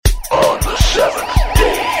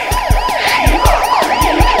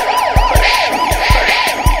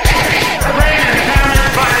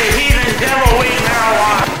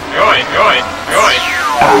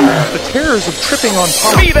fears of tripping on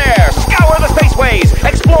pop. Be there! Scour the spaceways!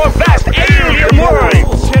 Explore vast alien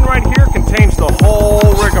worlds! Tin right here contains the whole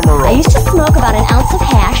rigmarole. I used to smoke about an ounce of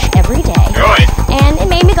hash every day. Good. And it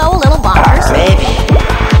made me go a little bonkers. Maybe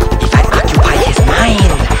if I occupy his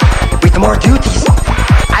mind with more duties,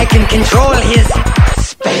 I can control his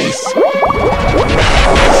space.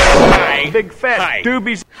 Hi. Big fat Hi.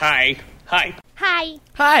 doobies. Hi. Hi. Hi.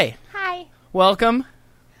 Hi. Hi. Welcome.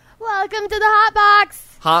 Welcome to the Hot Box.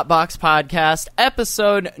 Hot Box Podcast,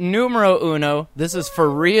 episode numero uno. This is for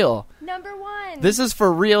real. Number 1. This is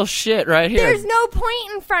for real shit right here. There's no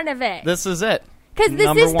point in front of it. This is it. Because this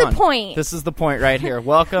Number is one. the point. This is the point right here.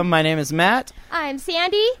 Welcome. My name is Matt. I'm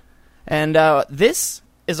Sandy. And this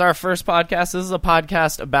is our first podcast. This is a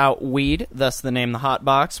podcast about weed, thus the name The Hot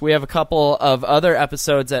Box. We have a couple of other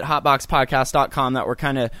episodes at hotboxpodcast.com that were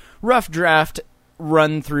kind of rough draft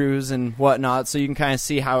run-throughs and whatnot, so you can kind of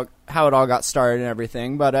see how it all got started and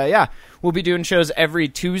everything. But yeah, we'll be doing shows every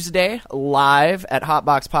Tuesday live at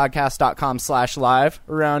hotboxpodcast.com/live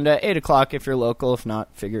around 8 o'clock if you're local. If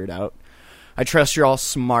not, figure it out. I trust you're all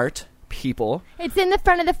smart people. It's in the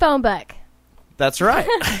front of the phone book. That's right.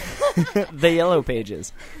 The yellow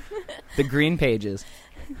pages. The green pages.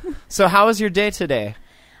 So how was your day today?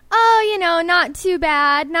 Oh, not too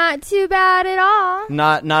bad. Not too bad at all.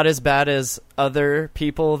 Not as bad as other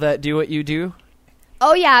people that do what you do?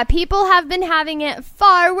 Oh, yeah. People have been having it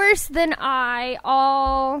far worse than I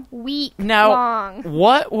all week long.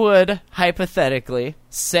 What would hypothetically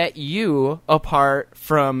set you apart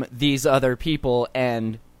from these other people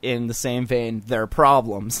and, in the same vein, their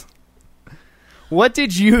problems? What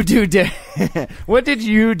did you do? What did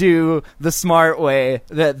you do the smart way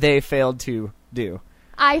that they failed to do?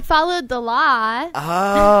 I followed the law.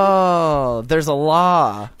 Oh, there's a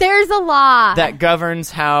law. There's a law. That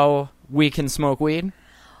governs how we can smoke weed?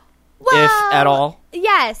 Well, if at all?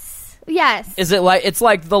 Yes. Is it like, it's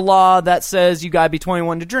like the law that says you gotta be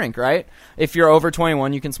 21 to drink, right? If you're over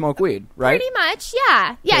 21, you can smoke weed, right? Pretty much,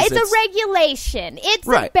 yeah. Yeah, it's a regulation. It's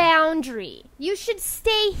a boundary. You should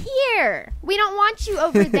stay here. We don't want you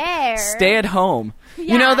over there. Stay at home.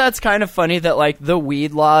 Yeah. You know, that's kind of funny that, like, the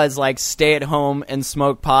weed law is, like, stay at home and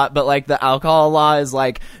smoke pot, but, like, the alcohol law is,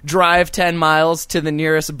 like, drive 10 miles to the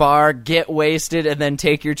nearest bar, get wasted, and then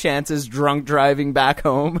take your chances drunk driving back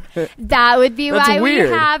home. That would be That's why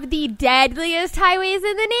weird. we have the deadliest highways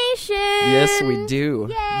in the nation. Yes, we do.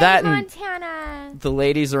 Yay, that Montana. The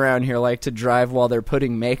ladies around here like to drive while they're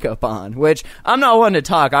putting makeup on, which I'm not one to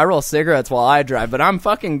talk. I roll cigarettes while I drive, but I'm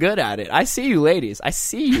fucking good at it. I see you ladies. I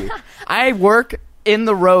see you. I work in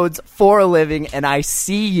the roads for a living, and I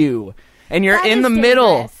see you. And you're That in is the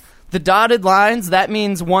middle. dangerous. The dotted lines, that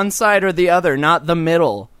means one side or the other, not the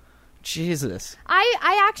middle. Jesus.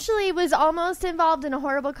 I actually was almost involved in a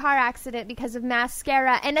horrible car accident because of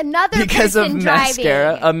mascara and another Because of person driving.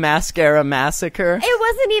 mascara? A mascara massacre? It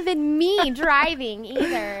wasn't even me driving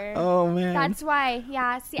either. Oh, man. That's why,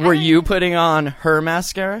 yeah. See, Were you putting on her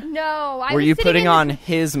mascara? No. Were you putting on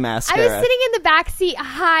his mascara? I was sitting in the back seat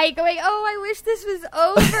high going, oh, I wish this was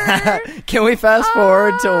over. Can we fast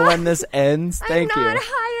forward to when this ends? Thank I'm you. not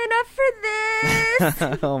high enough for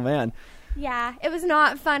this. Oh, man. Yeah, it was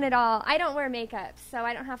not fun at all. I don't wear makeup, so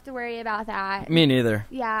I don't have to worry about that. Me neither.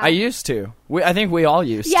 Yeah. I used to. I think we all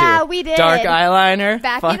used to. Yeah, we did. Dark eyeliner.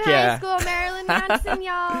 Back Fuck in yeah. high school, Marilyn Manson,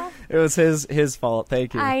 y'all. It was his fault.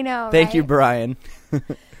 Thank you. I know, Thank you, right? Brian.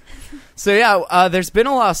 So, yeah, there's been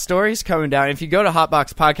a lot of stories coming down. If you go to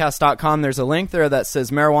hotboxpodcast.com, there's a link there that says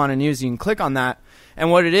marijuana news. You can click on that. And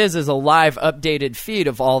what it is a live updated feed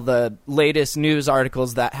of all the latest news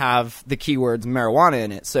articles that have the keywords marijuana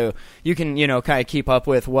in it. So you can, kind of keep up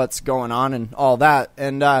with what's going on and all that.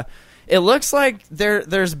 And it looks like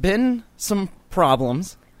there's been some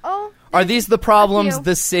problems. Oh. Are these the problems few.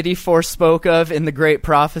 the city forespoke of in the Great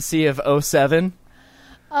Prophecy of 07?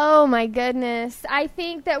 Oh, my goodness. I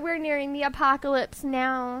think that we're nearing the apocalypse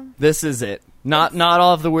now. This is it. Not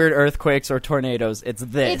all of the weird earthquakes or tornadoes. It's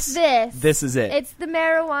this. It's this. This is it. It's the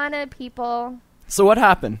marijuana people. So what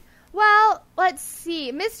happened? Well, let's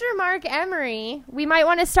see. Mr. Mark Emery, we might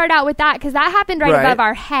want to start out with that because that happened right above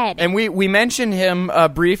our head. And we mentioned him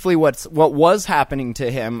briefly what was happening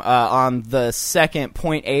to him on the second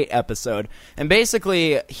 0.8 episode. And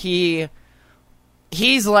basically he's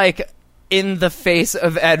like in the face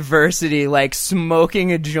of adversity, like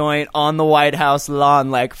smoking a joint on the White House lawn,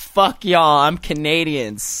 like, fuck y'all, I'm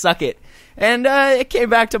Canadian, suck it. And it came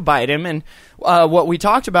back to bite him. And what we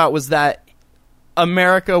talked about was that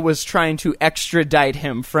America was trying to extradite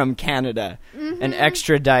him from Canada. Mm-hmm. And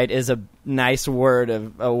extradite is nice way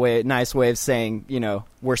of saying, you know,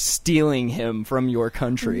 we're stealing him from your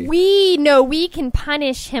country. We know we can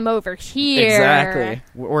punish him over here. Exactly.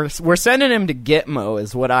 We're sending him to Gitmo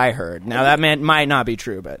is what I heard. Now that might not be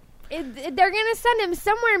true, but they're going to send him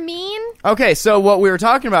somewhere mean. Okay, so what we were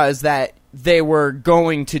talking about is that they were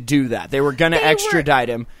going to do that. They were going to extradite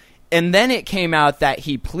him. And then it came out that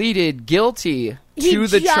he pleaded guilty to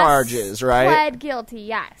the charges, right? Pled guilty,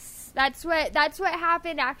 yes. That's what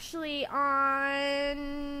happened actually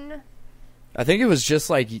on... I think it was just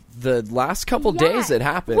like the last couple days it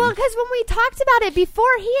happened. Well, because when we talked about it before,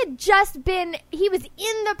 he was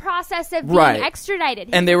in the process of being extradited.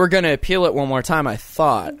 And they were going to appeal it one more time, I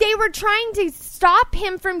thought. They were trying to stop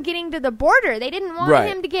him from getting to the border. They didn't want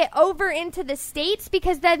him to get over into the States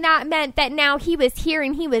because then that meant that now he was here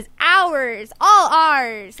and he was ours, all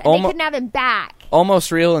ours, and they couldn't have him back.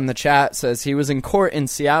 Almost Real in the chat says he was in court in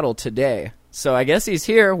Seattle today. So I guess he's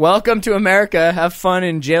here. Welcome to America. Have fun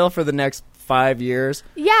in jail for the next 5 years.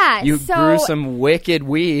 Yeah. You grew some wicked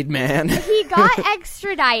weed, man. He got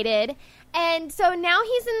extradited, and so now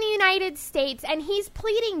he's in the United States, and he's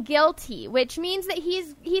pleading guilty, which means that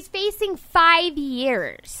he's facing 5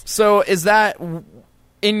 years. So is that...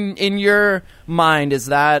 In your mind, is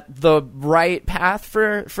that the right path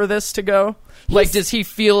for this to go? Like, does he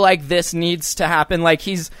feel like this needs to happen? Like,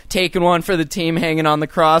 he's taking one for the team, hanging on the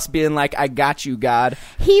cross, being like, I got you, God.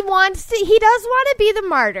 He does want to be the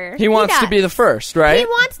martyr. He wants to be the first, right? He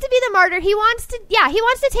wants to be the martyr. He wants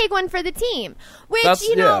to take one for the team, which,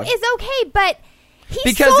 is okay, but...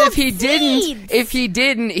 Because if he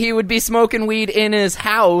didn't, he would be smoking weed in his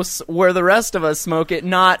house where the rest of us smoke it,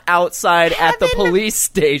 not outside at the police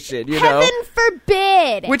station, you know? Heaven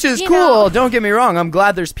forbid! Which is cool, don't get me wrong, I'm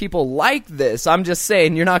glad there's people like this. I'm just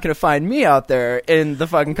saying, you're not going to find me out there in the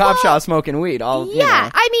fucking cop shop smoking weed. I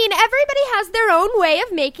mean, everybody has their own way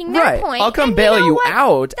of making their point. I'll come bail you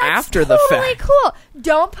out after the fact. Totally cool.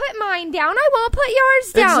 Don't put mine down, I won't put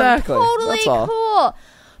yours down. Exactly. Totally cool.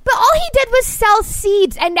 But all he did was sell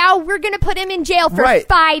seeds, and now we're going to put him in jail for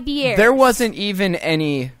 5 years. There wasn't even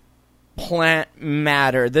any plant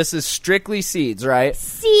matter. This is strictly seeds, right?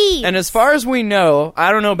 Seeds. And as far as we know,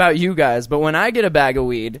 I don't know about you guys, but when I get a bag of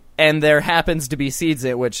weed, and there happens to be seeds in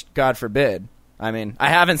it, which, God forbid, I mean, I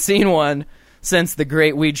haven't seen one since the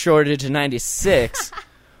great weed shortage in 96,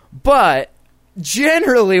 but...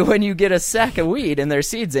 generally, when you get a sack of weed and there's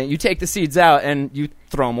seeds in it, you take the seeds out and you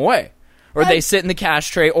throw them away. Or they sit in the cash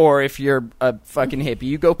tray, or if you're a fucking hippie,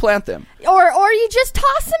 you go plant them. Or you just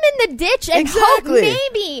toss them in the ditch and hope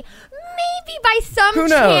maybe by some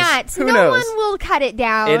chance no one will cut it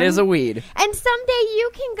down. It is a weed. And someday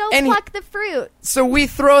you can go pluck the fruit. So we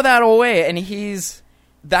throw that away, and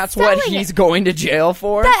that's selling what he's going to jail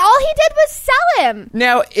for? All he did was sell him.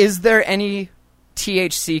 Now, is there any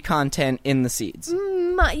THC content in the seeds?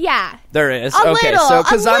 Yeah. There is? A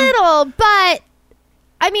little, but...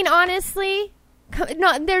 I mean, honestly,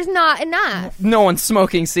 no, there's not enough. No one's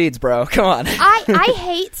smoking seeds, bro. Come on. I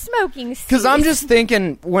hate smoking seeds. Because I'm just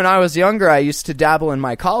thinking, when I was younger, I used to dabble in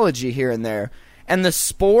mycology here and there, and the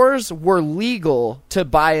spores were legal to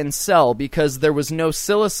buy and sell because there was no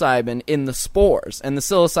psilocybin in the spores, and the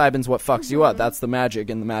psilocybin's what fucks you up. That's the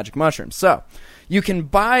magic in the magic mushroom. So, you can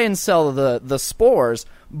buy and sell the spores,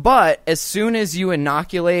 but as soon as you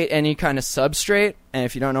inoculate any kind of substrate, and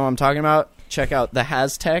if you don't know what I'm talking about, check out the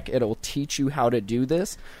Haztech. It'll teach you how to do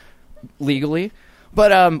this legally.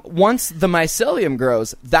 But once the mycelium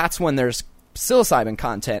grows, that's when there's psilocybin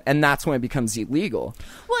content, and that's when it becomes illegal.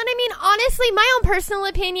 Well, and I mean, honestly, my own personal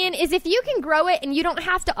opinion is if you can grow it and you don't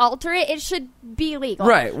have to alter it, it should be legal.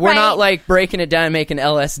 Right. We're not like breaking it down and making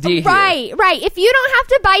LSD here. Right. If you don't have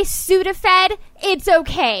to buy Sudafed, it's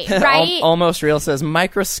okay, right? Almost Real says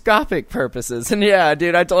microscopic purposes. And yeah,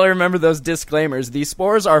 dude, I totally remember those disclaimers. These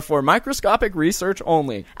spores are for microscopic research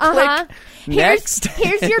only. Click. Next.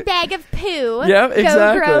 Here's your bag of poo. Yep,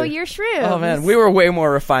 exactly. Go grow your shrooms. Oh, man. We were way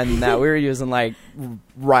more refined than that. We were using, like,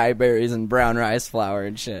 rye berries and brown rice flour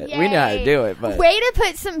and shit. Yay. We know how to do it. But way to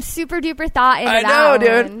put some super duper thought into that. I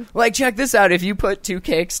know, dude. Like, check this out. If you put two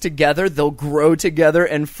cakes together, they'll grow together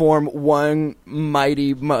and form one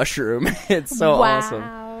mighty mushroom. It's so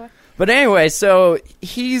awesome. But anyway, so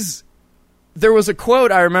there was a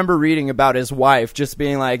quote I remember reading about his wife just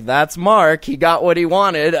being like, that's Mark, he got what he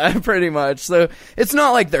wanted, pretty much. So it's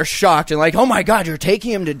not like they're shocked and like, oh my God, you're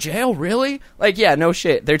taking him to jail, really? Like, yeah, no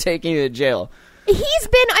shit, they're taking you to jail. He's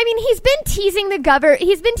been teasing the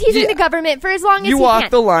government for as long as you walk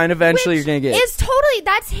the line. Eventually, you're gonna get. Is totally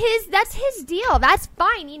that's his deal. That's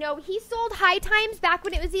fine. You know, he sold High Times back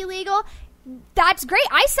when it was illegal. That's great.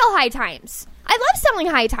 I sell High Times. I love selling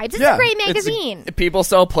High Times. It's a great magazine. People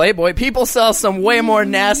sell Playboy. People sell some way more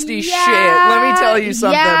nasty shit. Let me tell you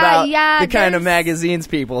something about the kind of magazines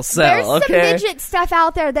people sell. There's some midget stuff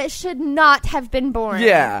out there that should not have been born.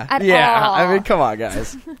 At all. I mean, come on,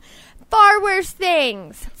 guys. Far worse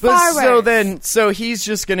things. So he's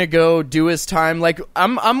just gonna go do his time. Like,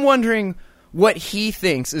 I'm wondering what he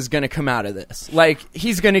thinks is going to come out of this. Like,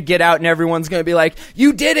 he's going to get out and everyone's going to be like,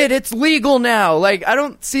 you did it, it's legal now. Like, I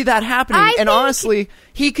don't see that happening. And honestly,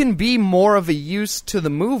 he can be more of a use to the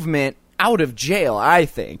movement out of jail, I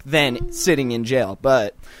think, than sitting in jail.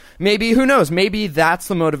 But maybe, who knows, maybe that's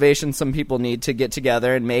the motivation some people need to get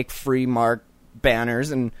together and make free mark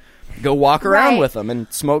banners and go walk around with them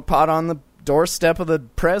and smoke pot on the doorstep of the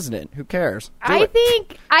president. Who cares? I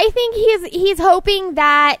think he's hoping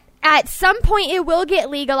that at some point it will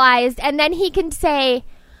get legalized, and then he can say,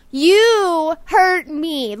 you hurt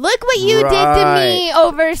me. Look what you did to me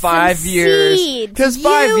over 5 years. Because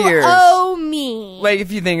 5 years. You owe me. Like,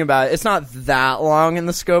 if you think about it, it's not that long in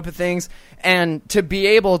the scope of things. And to be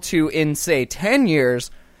able to, in, say, 10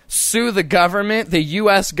 years, sue the government, the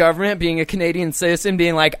U.S. government, being a Canadian citizen,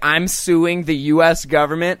 being like, I'm suing the U.S.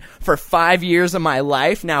 government for 5 years of my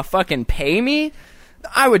life, now fucking pay me?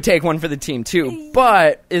 I would take one for the team, too.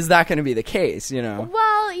 But is that going to be the case, you know? Well,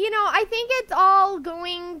 I think it's all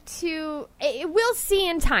going to... We'll see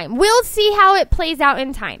in time. We'll see how it plays out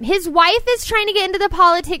in time. His wife is trying to get into the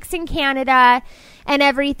politics in Canada and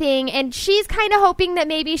everything, and she's kind of hoping that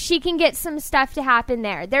maybe she can get some stuff to happen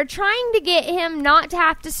there. They're trying to get him not to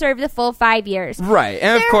have to serve the full 5 years. Right,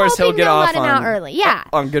 and of course he'll get off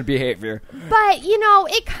on good behavior. But,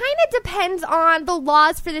 it kind of depends on the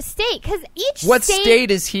laws for the state, because each What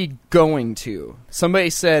state is he going to?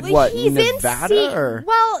 Somebody said, he's Nevada? Or?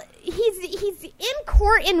 Well, he's in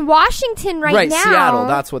court in Washington right now. Right, Seattle,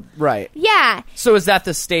 that's what, right. Yeah. So is that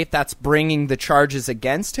the state that's bringing the charges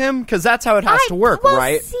against him? Because that's how it has to work,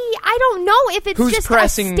 right? See, I don't know if it's just a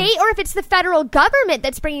state or if it's the federal government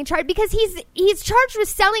that's bringing charge, because he's charged with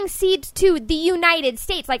selling seeds to the United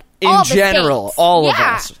States, like all the general, states. All of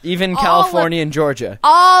us, even California and Georgia.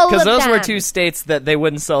 Because those were two states that they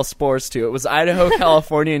wouldn't sell spores to. It was Idaho,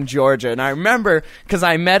 California, and Georgia. And I remember, because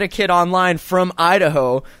I met a kid online from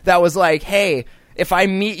Idaho that was like, hey, if I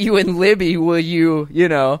meet you in Libby, will you,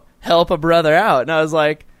 help a brother out? And I was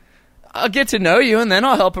like, I'll get to know you, and then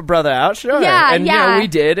I'll help a brother out, sure. Yeah, and we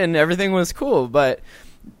did, and everything was cool. But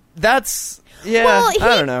that's, I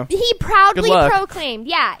don't know. He proudly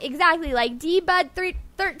proclaimed, exactly, like D-Bud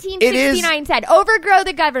 1369 said, overgrow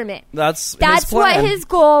the government. That's what his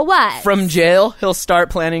goal was. From jail, he'll start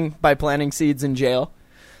planting seeds in jail.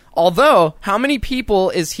 Although, how many people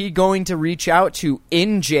is he going to reach out to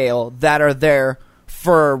in jail that are there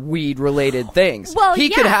for weed-related things? Well, he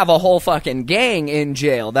could have a whole fucking gang in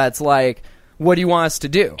jail that's like, what do you want us to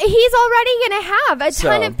do? He's already going to have a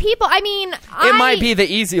ton of people. I mean, it might be the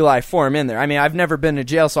easy life for him in there. I mean, I've never been to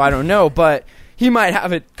jail, so I don't know, but he might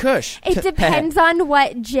have it cush. It depends on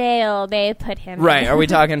what jail they put him in. Right. Are we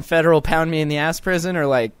talking federal pound-me-in-the-ass prison or,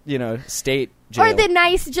 like, state jail? Or the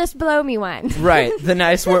nice just blow me one. Right. The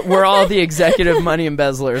nice where all the executive money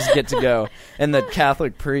embezzlers get to go and the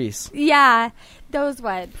Catholic priests. Yeah. Those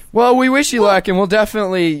ones. Well, we wish you luck, and we'll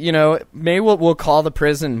definitely, maybe we'll call the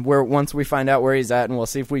prison once we find out where he's at, and we'll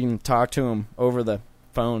see if we can talk to him over the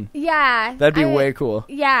phone. Yeah. That'd be way cool.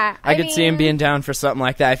 Yeah. I could see him being down for something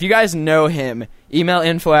like that. If you guys know him, email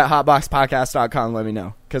info@hotboxpodcast.com. Let me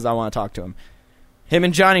know, because I want to talk to him. Him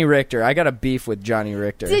and Johnny Richter. I got a beef with Johnny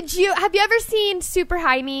Richter. Have you ever seen Super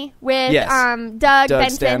High Me with Doug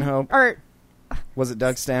Benson? Stanhope. Or was it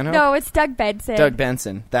Doug Stanhope? No, it's Doug Benson. Doug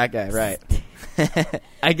Benson. That guy, right.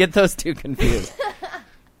 I get those two confused.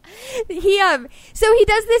 So he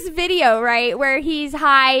does this video, right, where he's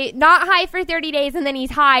not high for 30 days, and then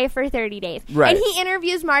he's high for 30 days. Right. And he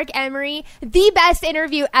interviews Mark Emery, the best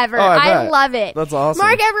interview ever. Oh, I love it. That's awesome.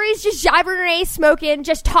 Mark Emery's just jabbering away, smoking,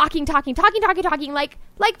 just talking,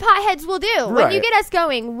 like potheads will do. Right. When you get us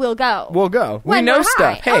going, we'll go. We know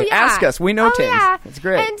stuff. Hey, ask us. We know things. Yeah. It's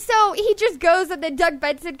great. And so he just goes, and then Doug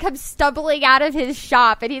Benson comes stumbling out of his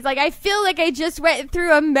shop, and he's like, I feel like I just went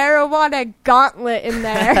through a marijuana gauntlet in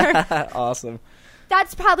there. Awesome.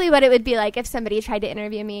 That's probably what it would be like if somebody tried to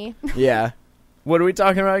interview me. Yeah. What are we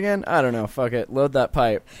talking about again? I don't know. Fuck it. Load that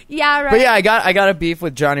pipe. Yeah, right. But yeah, I got a beef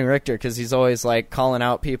with Johnny Richter because he's always like calling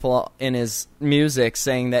out people in his music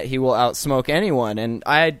saying that he will outsmoke anyone. And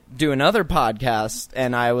I do another podcast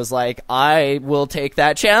and I was like, I will take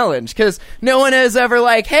that challenge because no one is ever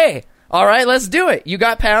like, hey, all right, let's do it. You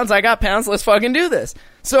got pounds, I got pounds, let's fucking do this.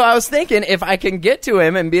 So I was thinking if I can get to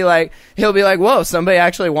him and be like, he'll be like, whoa, somebody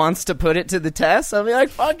actually wants to put it to the test. I'll be like,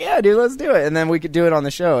 fuck yeah, dude, let's do it. And then we could do it on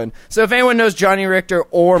the show. And so if anyone knows Johnny Richter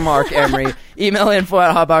or Mark Emery, email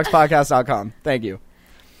info@hotboxpodcast.com. Thank you.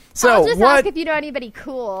 So I'll just ask if you know anybody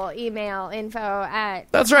cool. Email info@.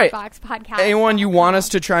 That's right. Podcast. Anyone you want us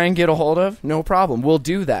to try and get a hold of, no problem. We'll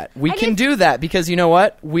do that. We can do that because you know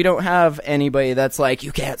what? We don't have anybody that's like,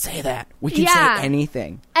 you can't say that. We can say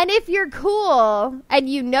anything. And if you're cool and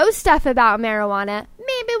you know stuff about marijuana,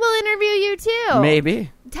 maybe we'll interview you too.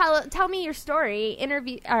 Maybe. Tell me your story.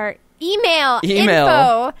 Email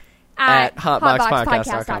info at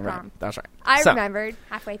hotboxpodcast.com. Right. That's right. I remembered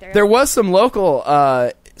halfway through. There was some local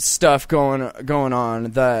stuff going on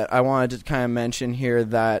that I wanted to kind of mention here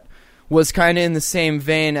that was kind of in the same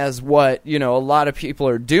vein as what, a lot of people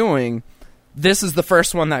are doing. This is the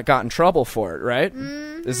first one that got in trouble for it, right?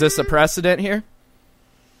 Mm-hmm. Is this a precedent here?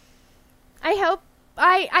 I hope.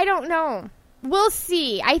 I don't know. We'll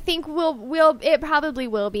see. I think it probably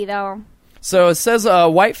will be, though. So it says a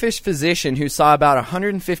Whitefish physician who saw about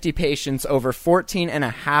 150 patients over 14 and a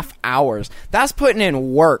half hours. That's putting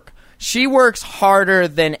in work. She works harder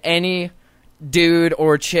than any dude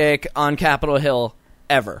or chick on Capitol Hill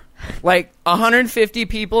ever. Like 150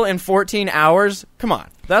 people in 14 hours? Come on.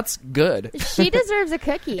 That's good. She deserves a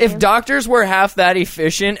cookie. If doctors were half that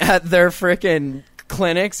efficient at their frickin'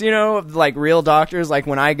 clinics, like real doctors, like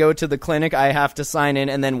when I go to the clinic, I have to sign in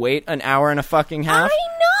and then wait an hour and a fucking half. I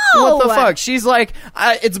know. What the fuck? She's like,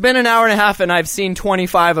 it's been an hour and a half and I've seen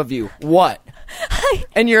 25 of you. What?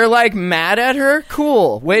 And you're like mad at her?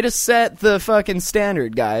 Cool. Way to set the fucking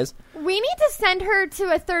standard, guys. We need to send her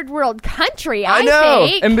to a third world country, I know.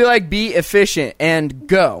 think. And be like, be efficient and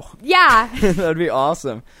go. Yeah. That'd be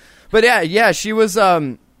awesome. But yeah, she was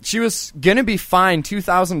gonna be fined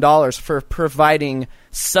 $2,000 for providing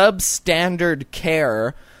substandard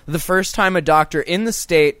care the first time a doctor in the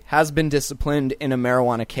state has been disciplined in a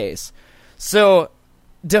marijuana case. So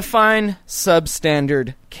define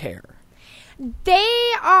substandard care.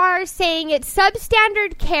 They are saying it's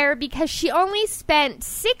substandard care because she only spent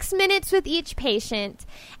 6 minutes with each patient,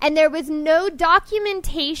 and there was no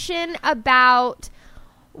documentation about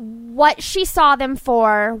what she saw them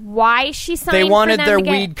for, why she signed for them. They wanted their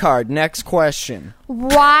weed card. Next question.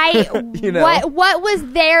 Why? What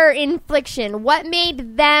was their infliction? What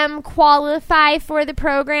made them qualify for the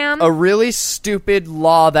program? A really stupid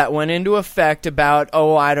law that went into effect about,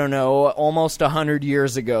 I don't know, almost 100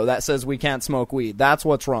 years ago that says we can't smoke weed. That's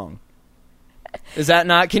what's wrong. Is that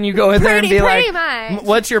not? Can you go in there and be like, much.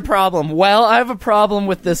 What's your problem? Well, I have a problem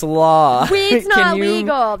with this law. Weed's not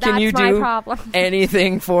legal. That's can you my do problem.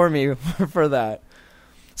 anything for me for that?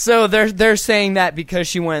 So they're saying that because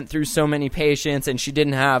she went through so many patients and she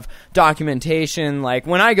didn't have documentation. Like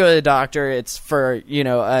when I go to the doctor, it's for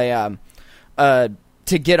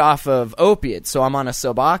to get off of opiates, so I'm on a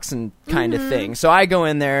Suboxone kind of thing. So I go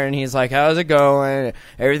in there and he's like, how's it going?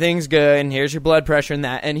 Everything's good, and here's your blood pressure and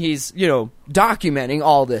that. And he's, documenting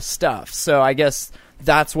all this stuff. So I guess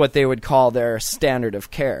that's what they would call their standard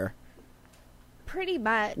of care. Pretty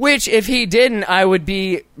much. Which, if he didn't, I would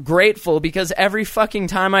be grateful, because every fucking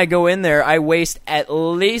time I go in there, I waste at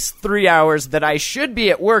least 3 hours that I should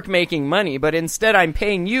be at work making money, but instead I'm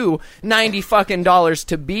paying you $90 fucking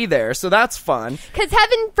to be there, so that's fun. Because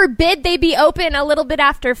heaven forbid they be open a little bit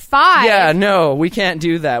after 5. Yeah, no, we can't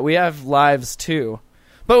do that. We have lives too.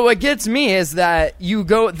 But what gets me is that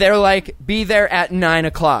they're like, be there at 9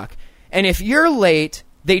 o'clock. And if you're late,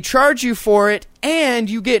 they charge you for it, and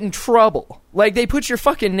you get in trouble. Like, they put your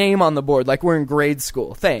fucking name on the board like we're in grade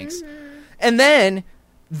school. Thanks. Mm-hmm. And then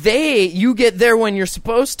you get there when you're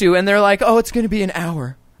supposed to, and they're like, it's going to be an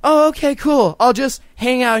hour. Oh, okay, cool. I'll just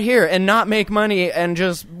hang out here and not make money and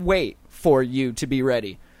just wait for you to be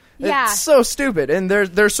ready. Yeah. It's so stupid. And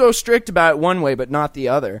they're so strict about it one way, but not the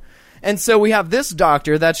other. And so we have this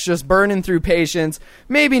doctor that's just burning through patients,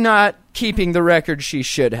 maybe not keeping the record she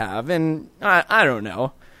should have. And I don't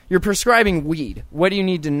know. You're prescribing weed. What do you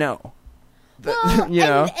need to know? Well,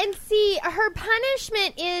 and see, her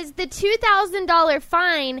punishment is the $2,000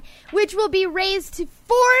 fine, which will be raised to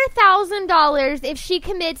 $4,000 if she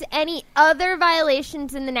commits any other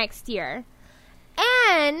violations in the next year.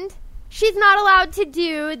 And she's not allowed to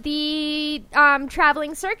do the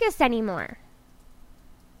traveling circus anymore.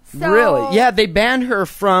 So, really? Yeah, they banned her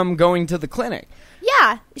from going to the clinic.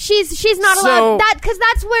 Yeah, she's not allowed that because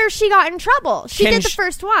that's where she got in trouble. She did the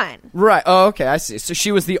first one. Right. Oh, okay. I see. So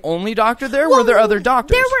she was the only doctor there? Were there other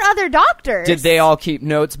doctors? There were other doctors. Did they all keep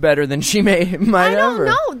notes better than she might have? I don't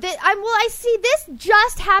know. I see this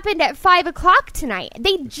just happened at 5 o'clock tonight.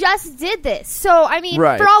 They just did this. So, I mean,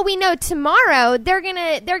 for all we know, tomorrow they're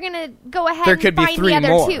gonna go ahead and find the other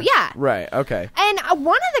more. 2. Yeah. Right. Okay. And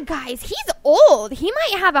one of the guys, he's old. He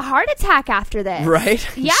might have a heart attack after this. Right.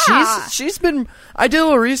 Yeah. She's been. I did a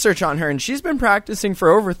little research on her, and she's been practicing for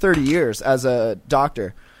over 30 years as a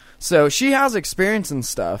doctor. So she has experience and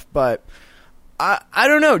stuff, but I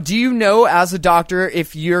don't know. Do you know, as a doctor,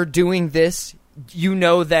 if you're doing this, you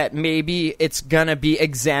know that maybe it's going to be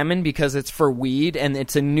examined because it's for weed and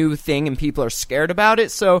it's a new thing and people are scared about it?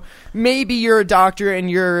 So maybe you're a doctor and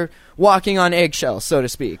you're walking on eggshells, so to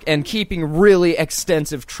speak, and keeping really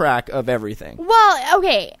extensive track of everything. Well,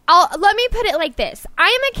 okay. Let me put it like this.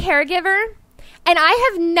 I am a caregiver, and I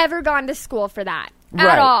have never gone to school for that.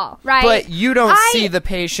 At all, right? But you don't see the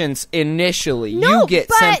patients initially. No, you get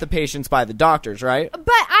sent the patients by the doctors, right?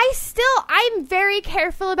 But I'm very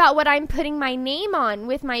careful about what I'm putting my name on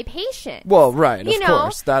with my patients. Well, right, of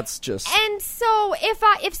course. That's just... And so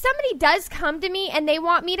if somebody does come to me and they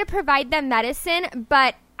want me to provide them medicine,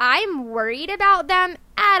 but I'm worried about them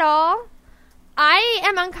at all, I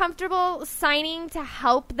am uncomfortable signing to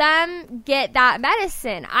help them get that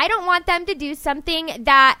medicine. I don't want them to do something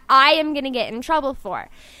that I am going to get in trouble for.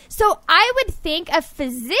 So I would think a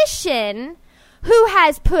physician who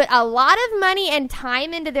has put a lot of money and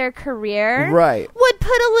time into their career would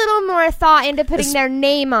put a little more thought into putting their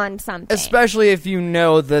name on something. Especially if you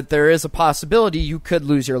know that there is a possibility you could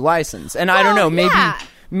lose your license. And I don't know,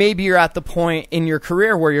 maybe you're at the point in your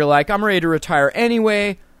career where you're like, I'm ready to retire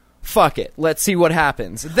anyway. Fuck it. Let's see what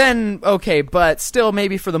happens. Then, okay, but still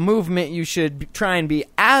maybe for the movement you should try and be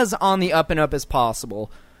as on the up and up as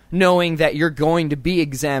possible, knowing that you're going to be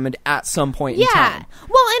examined at some point in time.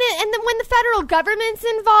 Well, and when the federal government's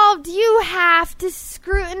involved, you have to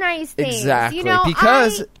scrutinize things. Exactly.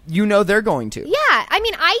 Because you know they're going to. Yeah. I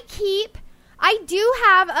mean, I do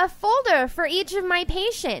have a folder for each of my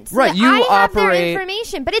patients. Right. I have their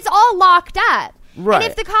information, but it's all locked up. Right.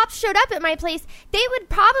 And if the cops showed up at my place, they would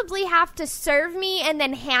probably have to serve me and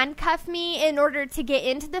then handcuff me in order to get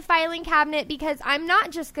into the filing cabinet because I'm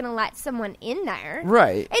not just going to let someone in there.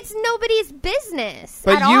 Right. It's nobody's business.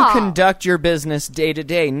 But you conduct your business day to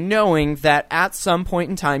day knowing that at some point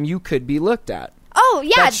in time you could be looked at. Oh,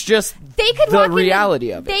 yeah. That's just the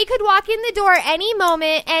reality of it. They could walk in the door any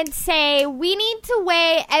moment and say, we need to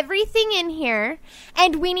weigh everything in here,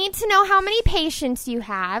 and we need to know how many patients you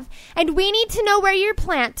have, and we need to know where your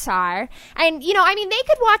plants are. And, they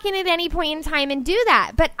could walk in at any point in time and do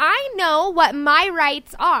that. But I know what my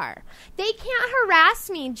rights are. They can't harass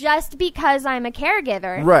me just because I'm a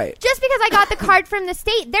caregiver. Right. Just because I got the card from the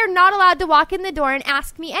state, they're not allowed to walk in the door and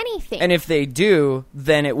ask me anything. And if they do,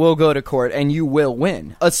 then it will go to court and you will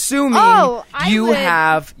win. Assuming you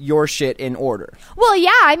have your shit in order. Well,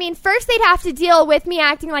 yeah. First they'd have to deal with me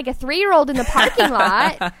acting like a 3-year-old in the parking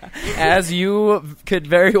lot. As you could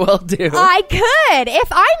very well do. I could.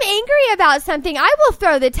 If I'm angry about something, I will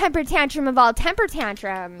throw the temper tantrum of all temper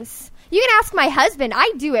tantrums. You can ask my husband.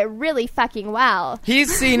 I do it really fucking well.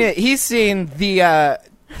 He's seen it. He's seen the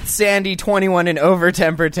Sandy 21 and over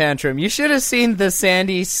temper tantrum. You should have seen the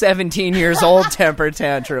Sandy 17 years old temper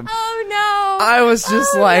tantrum. Oh, no. I was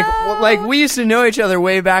just like, we used to know each other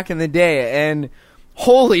way back in the day, and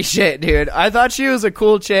holy shit, dude. I thought she was a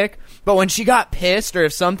cool chick, but when she got pissed or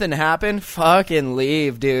if something happened, fucking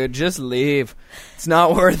leave, dude. Just leave. It's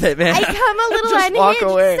not worth it, man. I come a little just unhinged. walk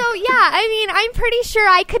away. So, yeah, I'm pretty sure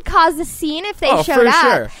I could cause a scene if they showed up.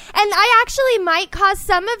 Sure. And I actually might cause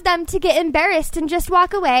some of them to get embarrassed and just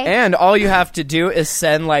walk away. And all you have to do is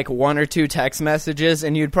send, 1 or 2 text messages,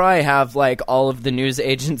 and you'd probably have, all of the news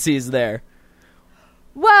agencies there.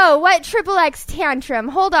 Whoa, what XXX tantrum?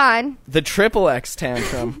 Hold on. The XXX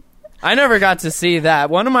tantrum. I never got to see that.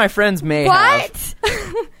 One of my friends may have.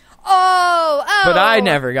 What? Oh. But I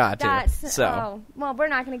never got to. Well, we're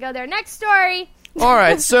not going to go there. Next story. All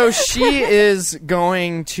right, so she is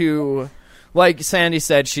going to, like Sandy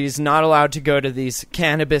said, she's not allowed to go to these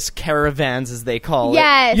cannabis caravans, as they call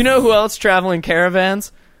it. You know who else travel in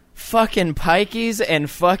caravans? Fucking pikeys and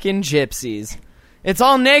fucking gypsies. It's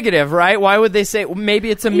all negative, right? Why would they say,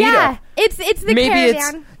 maybe it's a meetup? Yeah, it's the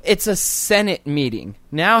caravan. It's a Senate meeting.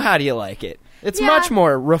 Now how do you like it? It's much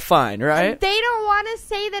more refined, right? They don't want to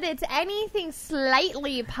say that it's anything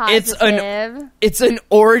slightly positive. It's an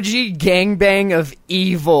orgy gangbang of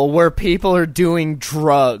evil where people are doing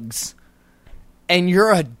drugs. And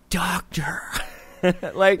you're a doctor.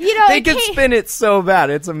 Like, You know, they it could can't- spin it so bad.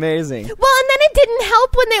 It's amazing. Well, and then it didn't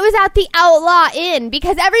help when it was at the Outlaw Inn,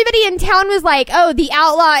 because everybody in town was like, oh, the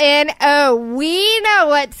Outlaw Inn, oh, we know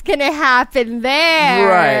what's going to happen there.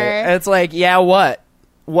 Right. It's like, yeah, what?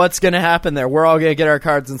 What's going to happen there? We're all going to get our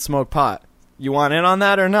cards and smoke pot. You want in on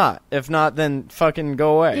that or not? If not, then fucking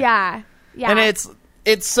go away. Yeah. Yeah. And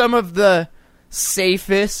it's some of the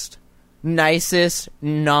safest, nicest,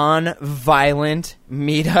 non-violent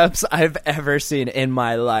meetups I've ever seen in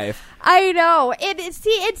my life. I know.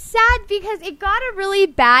 It's sad because it got a really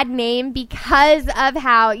bad name because of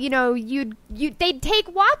how, you know, they'd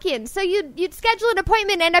take walk-ins. So you'd schedule an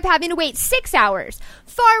appointment and end up having to wait 6 hours.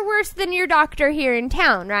 Far worse than your doctor here in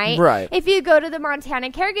town, right? Right. If you go to the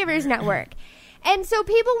Montana Caregivers Network. And so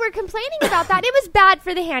people were complaining about that. It was bad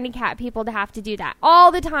for the handicapped people to have to do that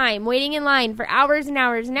all the time, waiting in line for hours and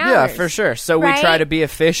hours and hours. Yeah, for sure. So right? we try to be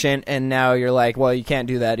efficient, and now you're like, well, you can't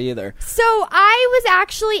do that either. So I was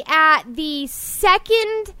actually at the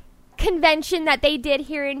second convention that they did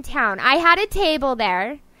here in town. I had a table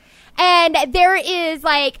there. And there is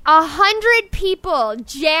like 100 people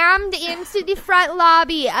jammed into the front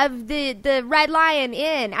lobby of the Red Lion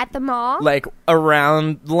Inn at the mall. Like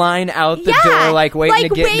around, line out the door, like waiting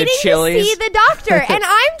to get into Chili's. To see the doctor. And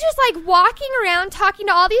I'm just like walking around talking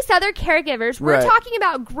to all these other caregivers. We're Right. talking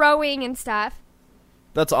about growing and stuff.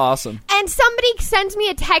 That's awesome. And somebody sends me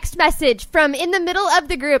a text message from in the middle of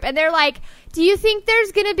the group, and they're like, do you think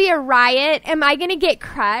there's going to be a riot? Am I going to get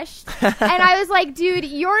crushed? And I was like, dude,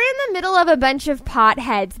 you're in the middle of a bunch of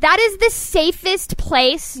potheads. That is the safest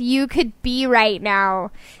place you could be right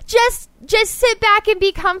now. Just sit back and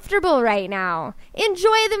be comfortable right now.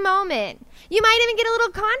 Enjoy the moment. You might even get a little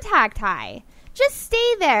contact high. Just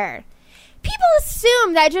stay there. People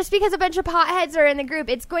assume that just because a bunch of potheads are in the group,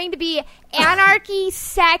 it's going to be anarchy,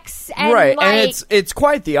 sex, and right, like, and it's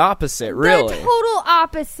quite the opposite, really. The total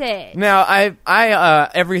opposite. Now, I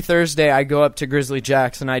every Thursday I go up to Grizzly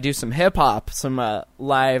Jack's and I do some hip hop, some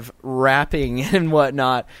live rapping and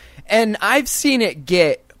whatnot, and I've seen it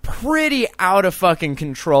get pretty out of fucking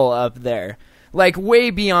control up there, like way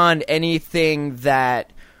beyond anything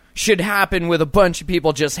that should happen with a bunch of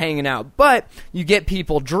people just hanging out. But you get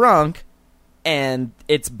people drunk, and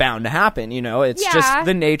it's bound to happen, you know? It's just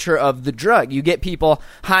the nature of the drug. You get people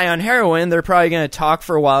high on heroin, they're probably going to talk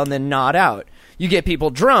for a while and then nod out. You get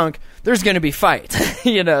people drunk, there's going to be fights.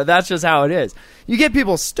 You know, that's just how it is. You get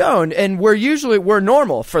people stoned, and we're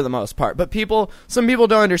normal for the most part. But some people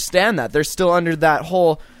don't understand that. They're still under that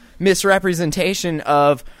whole misrepresentation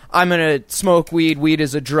of, I'm going to smoke weed, weed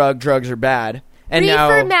is a drug, drugs are bad. And reefer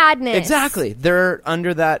now, madness. Exactly. They're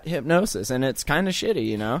under that hypnosis, and it's kind of shitty,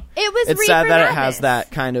 you know? It's sad that madness. it has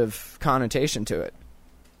that kind of connotation to it.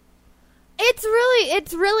 It's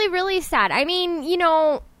really, really sad. I mean, you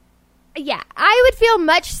know, yeah, I would feel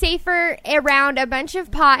much safer around a bunch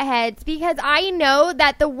of potheads because I know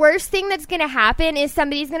that the worst thing that's going to happen is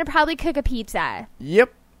somebody's going to probably cook a pizza.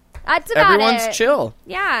 Yep. That's about Everyone's chill.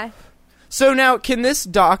 Yeah. So now, can this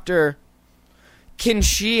doctor, can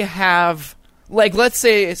she have... Like, let's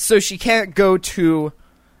say, so she can't go to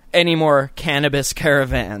any more cannabis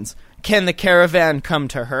caravans. Can the caravan come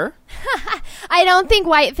to her? I don't think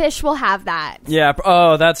Whitefish will have that. Yeah.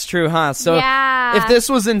 Oh, that's true, huh? So yeah. If this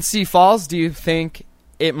was in Sioux Falls, do you think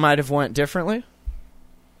it might have went differently?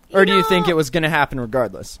 Or do you think it was going to happen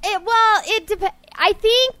regardless? I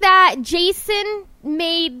think that Jason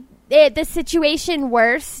made the situation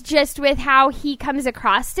worse just with how he comes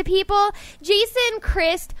across to people. Jason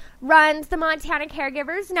Christ runs the Montana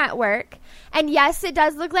Caregivers Network, and yes, it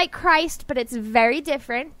does look like Christ, but it's very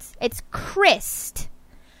different. It's Christ.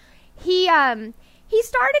 He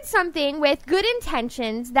started something with good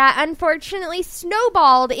intentions that unfortunately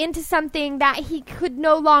snowballed into something that he could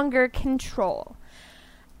no longer control.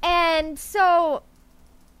 And so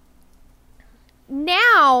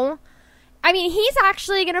now, I mean, he's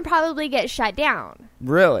actually going to probably get shut down.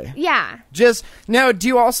 Really? Yeah. Just, now, do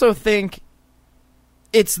you also think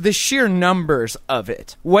it's the sheer numbers of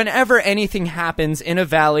it? Whenever anything happens in a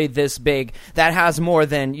valley this big that has more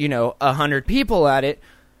than, 100 people at it,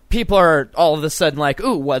 people are all of a sudden like,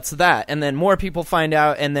 ooh, what's that? And then more people find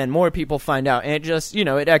out, and then more people find out, and it just, it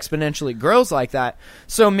exponentially grows like that.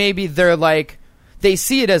 So maybe they're like, they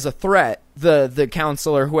see it as a threat, the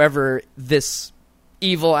council or whoever this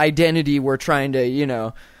evil identity we're trying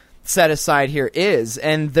to, set aside here is,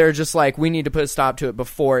 and they're just like, we need to put a stop to it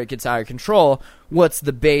before it gets out of control. What's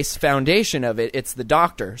the base foundation of it? It's the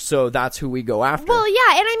doctor, so that's who we go after. Well,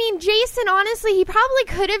 yeah, and I mean, Jason, honestly, he probably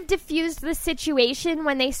could have diffused the situation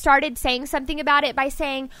when they started saying something about it by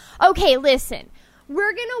saying, okay, listen,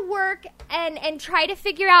 we're going to work and try to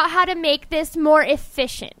figure out how to make this more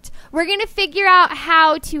efficient. We're going to figure out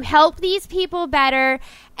how to help these people better,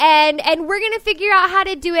 and we're going to figure out how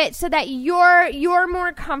to do it so that you're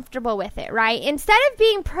more comfortable with it, right? Instead of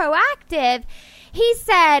being proactive, he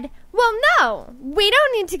said, well, no, we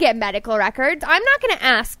don't need to get medical records. I'm not going to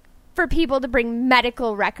ask for people to bring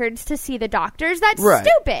medical records to see the doctors. That's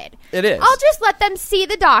stupid. It is. I'll just let them see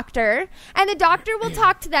the doctor, and the doctor will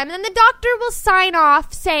talk to them, and then the doctor will sign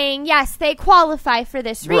off saying, yes, they qualify for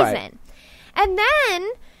this reason. Right. And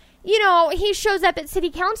then, he shows up at city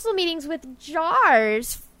council meetings with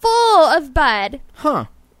jars full of bud. Huh.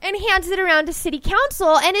 And hands it around to city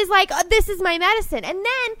council and is like, oh, this is my medicine. And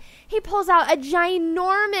then he pulls out a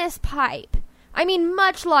ginormous pipe. I mean,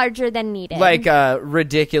 much larger than needed. Like a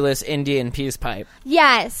ridiculous Indian peace pipe.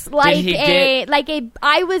 Yes,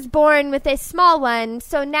 I was born with a small one,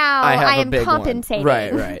 so now I am compensating.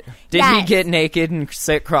 Right. Did he get naked and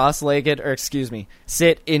sit cross-legged, or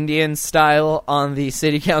sit Indian style on the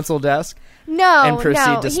city council desk? No, and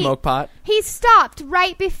proceed to smoke pot? He stopped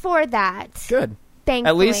right before that. Good. Thankfully.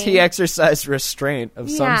 At least he exercised restraint of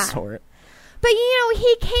some sort. But,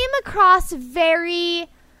 he came across very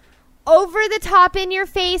over the top, in your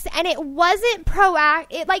face, and it wasn't proactive.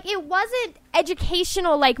 It wasn't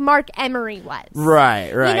educational like Mark Emery was.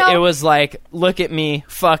 Right. It was like, look at me,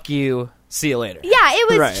 fuck you, see you later. Yeah,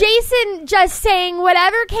 it was Jason just saying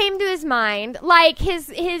whatever came to his mind, like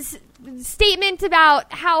his statement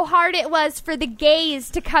about how hard it was for the gays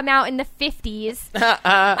to come out in the 50s.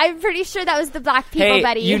 I'm pretty sure that was the black people,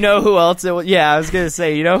 Betty. You know who else it was? Yeah, I was going to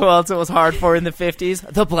say, you know who else it was hard for in the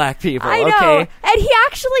 50s? The black people. I know. Okay? And he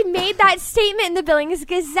actually made that statement in the Billings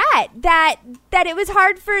Gazette that it was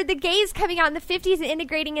hard for the gays coming out in the 50s and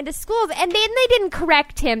integrating into schools. And then they didn't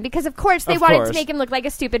correct him because, of course, they wanted to make him look like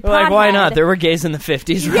a stupid pothead. Like, why not? There were gays in the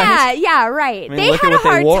 50s, right? Yeah, right. I mean, they had a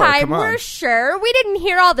hard time, Come on. we're sure. We didn't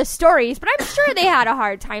hear all the stories, but I'm sure they had a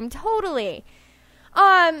hard time, totally.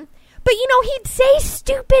 But, he'd say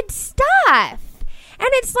stupid stuff. And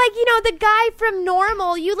it's like, the guy from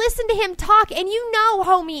Normal, you listen to him talk, and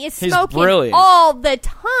homie is smoking all the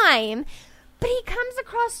time. But he comes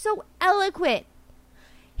across so eloquent.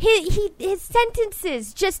 His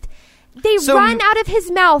sentences just, they run out of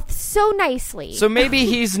his mouth so nicely. So maybe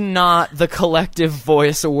he's not the collective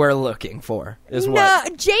voice we're looking for, is what?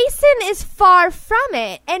 No, Jason is far from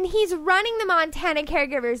it. And he's running the Montana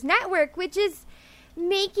Caregivers Network, which is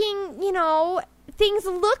making, things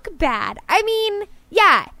look bad. I mean,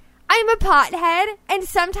 yeah, I'm a pothead, and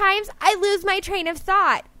sometimes I lose my train of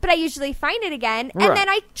thought, but I usually find it again, and then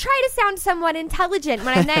I try to sound somewhat intelligent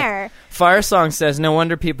when I'm there. Firesong says, no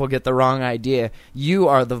wonder people get the wrong idea. You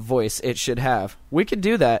are the voice it should have. We could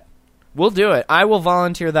do that. We'll do it. I will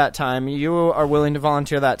volunteer that time. You are willing to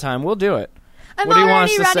volunteer that time. We'll do it. I'm what do you want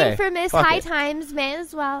us to already say? running for Miss High Times. May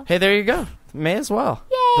as well. Hey, there you go. May as well.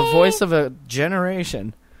 Yay! The voice of a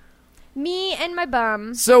generation. Me and my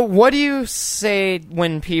bum. So what do you say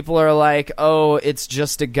when people are like, oh, it's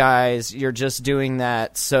just a guys, you're just doing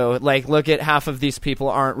that? So, look at half of these people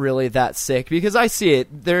aren't really that sick. Because I see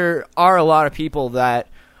it. There are a lot of people that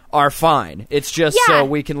are fine. It's just so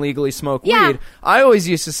we can legally smoke weed. I always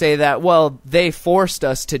used to say that, well, they forced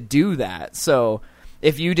us to do that. So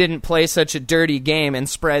if you didn't play such a dirty game and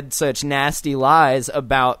spread such nasty lies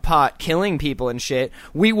about pot killing people and shit,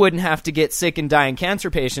 we wouldn't have to get sick and dying cancer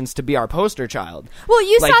patients to be our poster child. Well,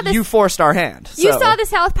 saw this. You forced our hand. You saw the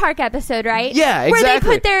South Park episode, right? Yeah, exactly. Where they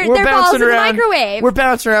put their balls in the microwave. We're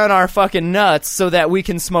bouncing around our fucking nuts so that we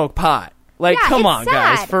can smoke pot. Come on, sad.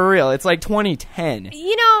 guys, for real. It's 2010.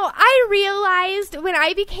 I realized when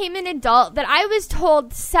I became an adult that I was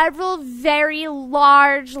told several very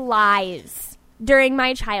large lies during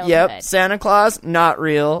my childhood. Yep. Santa Claus, not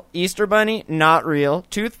real. Easter Bunny, not real.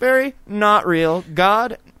 Tooth Fairy, not real.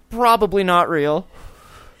 God, probably not real.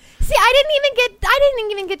 See, I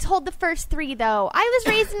didn't even get told the first three, though. I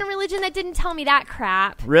was raised in a religion that didn't tell me that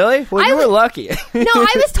crap. Really? Well, you were lucky. No,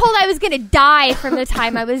 I was told I was going to die from the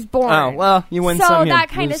time I was born. Oh, well, you win some, so that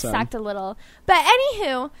kind of sucked a little. But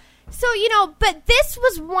anywho, so, but this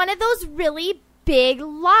was one of those really big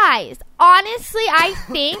lies. Honestly, I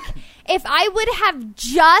think if I would have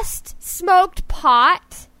just smoked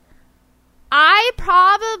pot, I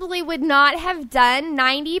probably would not have done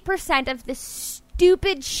 90% of the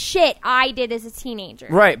stupid shit I did as a teenager.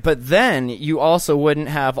 Right, but then you also wouldn't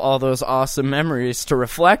have all those awesome memories to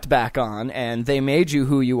reflect back on, and they made you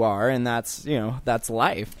who you are, and that's, that's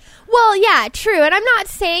life. Well, yeah, true, and I'm not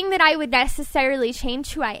saying that I would necessarily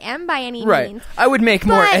change who I am by any means. I would make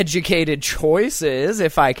more educated choices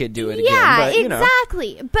if I could do it again. Yeah,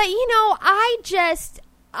 exactly. But,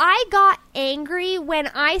 I got angry when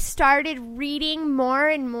I started reading more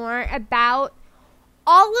and more about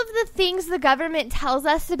all of the things the government tells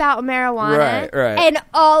us about marijuana right. and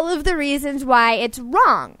all of the reasons why it's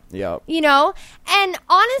wrong. Yep. You know? And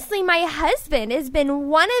honestly, my husband has been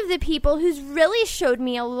one of the people who's really showed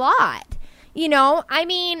me a lot. You know, I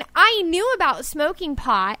mean, I knew about smoking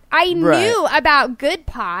pot. I knew about good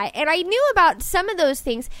pot. And I knew about some of those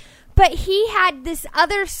things. But he had this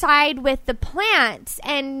other side with the plants.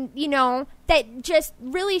 And, you know, that just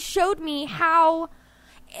really showed me how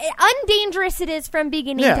undangerous it is from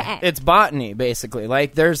beginning to end. It's botany, basically.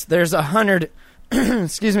 Like, there's 100...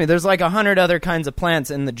 excuse me. There's like 100 other kinds of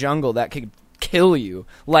plants in the jungle that could kill you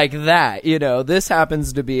like that. You know, this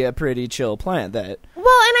happens to be a pretty chill plant that... Well,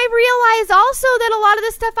 and I realized also that a lot of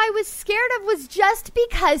the stuff I was scared of was just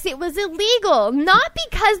because it was illegal. Not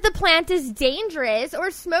because the plant is dangerous or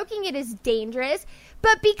smoking it is dangerous,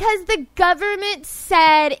 but because the government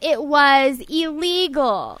said it was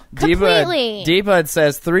illegal. Completely. D-Bud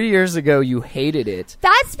says 3 years ago you hated it.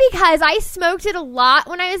 That's because I smoked it a lot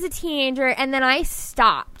when I was a teenager, and then I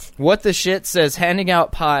stopped. What the shit says handing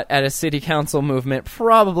out pot at a city council movement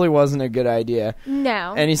probably wasn't a good idea.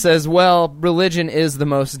 No. And he says, well, religion is the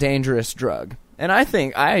most dangerous drug. And I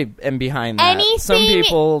think I am behind that. Some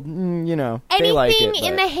people, you know, they like it. Anything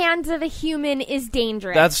in the hands of a human is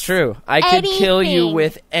dangerous. That's true. I could kill you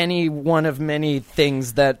with any one of many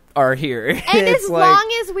things that are here. And as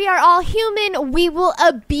long as we are all human, we will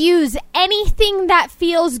abuse anything that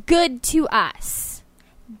feels good to us.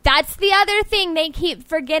 That's the other thing they keep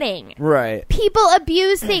forgetting. Right. People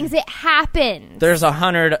abuse things. It happens. There's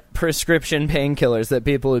 100 prescription painkillers that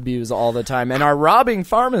people abuse all the time and are robbing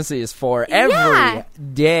pharmacies for every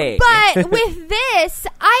day. But with this,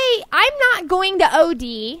 I'm not going to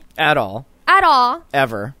OD. At all. At all.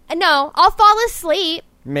 Ever. No, I'll fall asleep.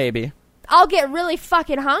 Maybe. I'll get really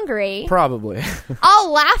fucking hungry. Probably.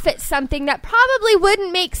 I'll laugh at something that probably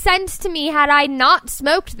wouldn't make sense to me had I not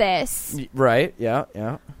smoked this. Right, yeah.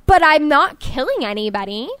 But I'm not killing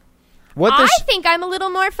anybody. I think I'm a little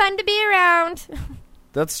more fun to be around.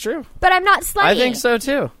 That's true. But I'm not slutty. I think so,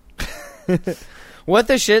 too. What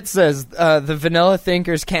the shit says, the vanilla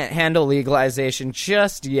thinkers can't handle legalization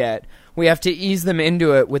just yet. We have to ease them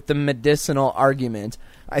into it with the medicinal argument.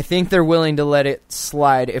 I think they're willing to let it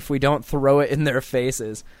slide if we don't throw it in their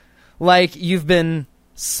faces. Like, you've been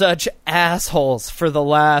such assholes for the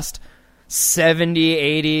last 70,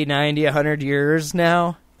 80, 90, 100 years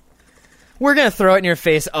now. We're going to throw it in your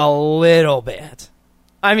face a little bit.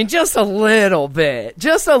 I mean, just a little bit.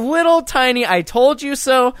 Just a little tiny, I told you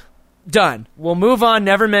so. Done. We'll move on,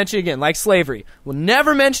 never mention it again. Like slavery. We'll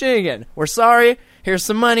never mention it again. We're sorry. Here's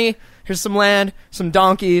some money. Here's some land. Some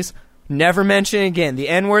donkeys. Never mention it again. The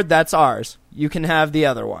N-word, that's ours. You can have the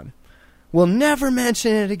other one. We'll never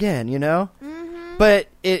mention it again, you know? Mm-hmm. But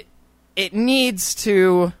it needs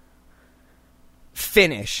to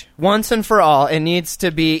finish. Once and for all, it needs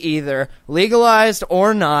to be either legalized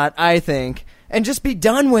or not, I think, and just be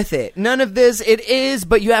done with it. None of this, it is,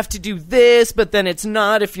 but you have to do this, but then it's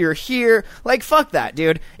not if you're here. Like, fuck that,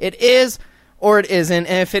 dude. It is or it isn't,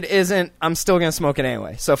 and if it isn't, I'm still gonna smoke it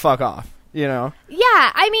anyway, so fuck off. You know? Yeah,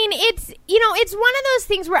 I mean, it's one of those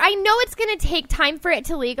things where I know it's going to take time for it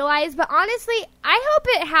to legalize, but honestly, I hope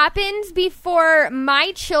it happens before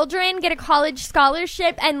my children get a college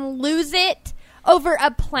scholarship and lose it over a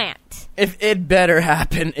plant. If it better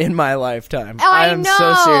happen in my lifetime. I am know.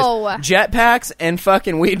 so serious. Jetpacks and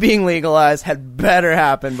fucking weed being legalized had better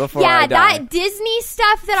happen before I die. Yeah, that Disney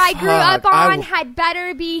stuff that I grew up on had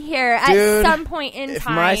better be here at some point in time. If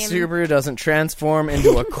my Subaru doesn't transform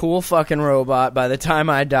into a cool fucking robot by the time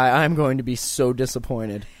I die, I'm going to be so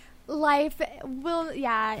disappointed. Life will,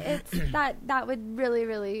 it's that would really,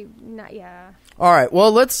 really not, All right,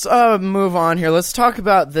 well, let's move on here. Let's talk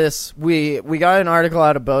about this. We got an article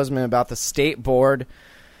out of Bozeman about the state board.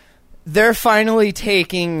 They're finally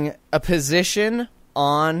taking a position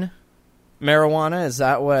on marijuana. Is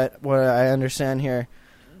that what I understand here?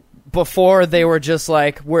 Before, they were just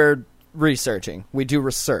like, we're researching. We do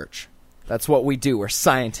research. That's what we do. We're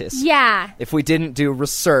scientists. Yeah. If we didn't do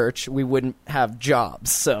research, we wouldn't have jobs.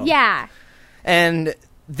 So yeah. And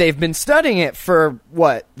they've been studying it for,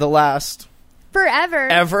 what, the last... Forever.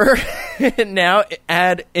 Ever. Now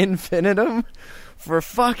ad infinitum. For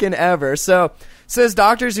fucking ever. So, says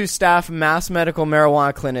doctors who staff mass medical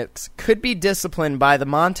marijuana clinics could be disciplined by the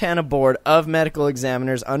Montana Board of Medical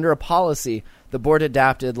Examiners under a policy the board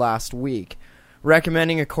adopted last week.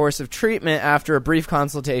 Recommending a course of treatment after a brief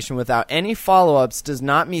consultation without any follow-ups does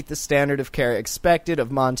not meet the standard of care expected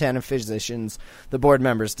of Montana physicians, the board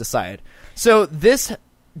members decided. So this,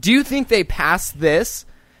 do you think they passed this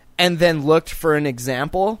and then looked for an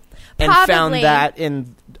example and Probably. found that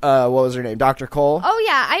in what was her name, Dr. Cole. Oh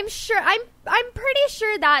yeah, I'm sure. I'm pretty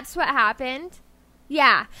sure that's what happened.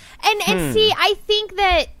 Yeah, and see, I think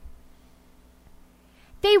that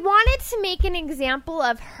they wanted to make an example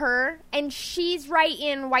of her, and she's right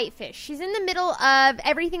in Whitefish. She's in the middle of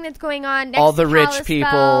everything that's going on. Next All the to rich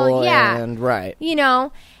Kalispell. people, Yeah. and right. You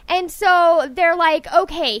know, and so they're like,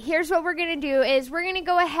 okay, here's what we're going to do is we're going to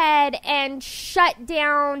go ahead and shut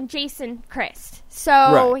down Jason Christ.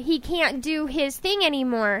 So he can't do his thing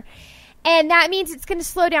anymore. And that means it's going to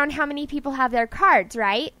slow down how many people have their cards,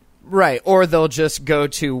 right? Right, or they'll just go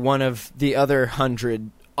to one of the other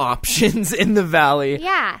 100 options in the valley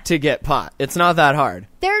to get pot. It's not that hard.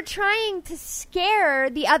 They're trying to scare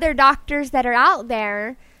the other doctors that are out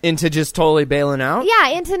there into just totally bailing out? Yeah,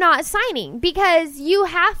 into not signing, because you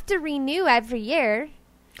have to renew every year.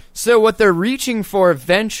 So what they're reaching for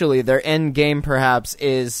eventually, their end game perhaps,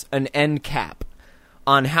 is an end cap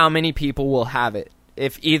on how many people will have it.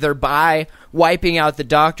 If either by wiping out the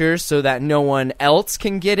doctors so that no one else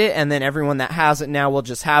can get it, and then everyone that has it now will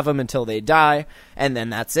just have them until they die, and then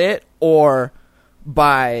that's it, or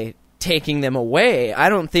by taking them away. I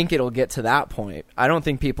don't think it'll get to that point. I don't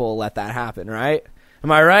think people will let that happen, right?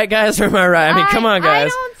 Am I right, guys, or am I right? I mean, come on, guys. I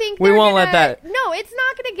don't think we won't let that. No, it's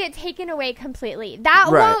not going to get taken away completely. That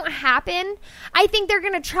won't happen. I think they're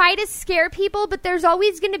going to try to scare people, but there's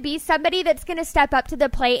always going to be somebody that's going to step up to the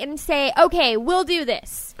plate and say, okay, we'll do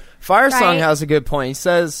this. Firesong has a good point. He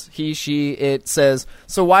says, it says,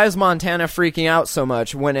 so why is Montana freaking out so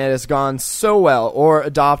much when it has gone so well, or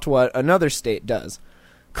adopt what another state does?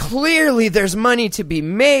 Clearly there's money to be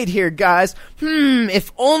made here, guys.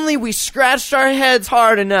 If only we scratched our heads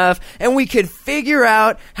hard enough and we could figure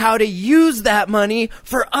out how to use that money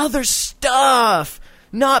for other stuff.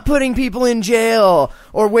 Not putting people in jail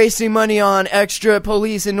or wasting money on extra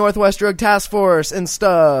police in Northwest Drug Task Force and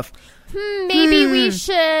stuff. Maybe we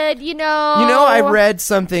should, You know, I read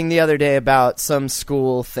something the other day about some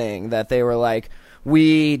school thing that they were like,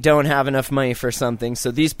 we don't have enough money for something,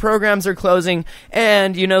 so these programs are closing,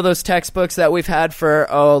 and you know those textbooks that we've had for,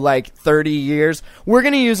 30 years? We're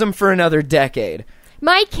going to use them for another decade.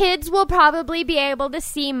 My kids will probably be able to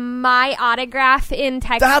see my autograph in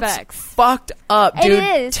textbooks. That's fucked up, dude.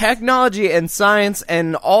 It is. Technology and science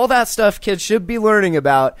and all that stuff kids should be learning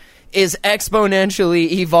about is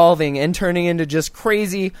exponentially evolving and turning into just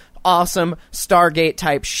crazy, awesome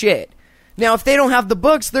Stargate-type shit. Now, if they don't have the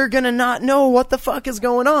books, they're going to not know what the fuck is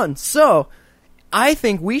going on. So, I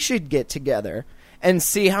think we should get together and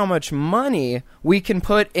see how much money we can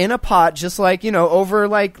put in a pot, just like, over,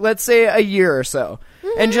 let's say a year or so.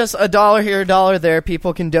 Mm-hmm. And just $1 here, $1 there.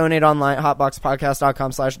 People can donate online at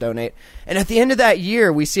hotboxpodcast.com/donate. And at the end of that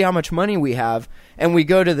year, we see how much money we have, and we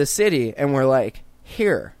go to the city, and we're like,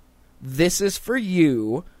 here, this is for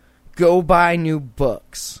you. Go buy new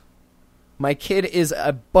books. My kid is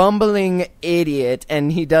a bumbling idiot,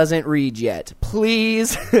 and he doesn't read yet.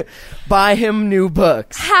 Please buy him new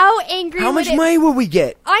books. How angry How much money will we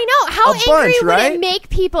get? I know. How angry would right? it make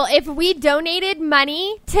people if we donated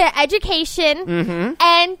money to education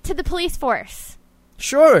and to the police force?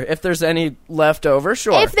 Sure. If there's any left over,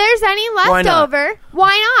 sure. If there's any left over,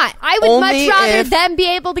 why not? I would much rather them be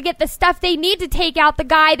able to get the stuff they need to take out the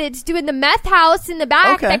guy that's doing the meth house in the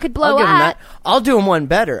back that could blow up. I'll do him one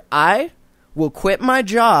better. I will quit my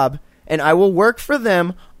job and I will work for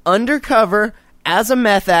them undercover as a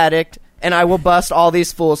meth addict, and I will bust all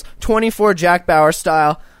these fools 24 Jack Bauer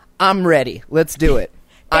style. I'm ready. Let's do it.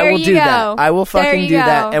 I will do that. I will fucking do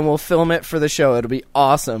that, and we'll film it for the show. It'll be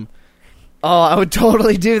awesome. Oh, I would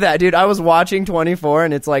totally do that, dude. I was watching 24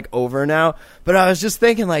 and it's over now, but I was just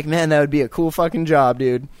thinking man, that would be a cool fucking job,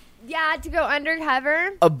 dude. Yeah, to go undercover.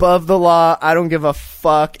 Above the law, I don't give a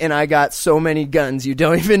fuck, and I got so many guns you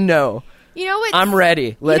don't even know. You know what? I'm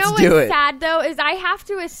ready. Let's do it. What's sad, though, is I have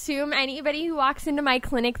to assume anybody who walks into my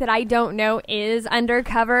clinic that I don't know is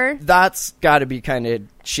undercover. That's got to be kind of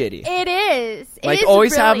shitty. It is.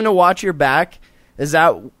 Always having to watch your back. Is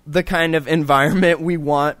that the kind of environment we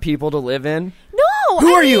want people to live in? No.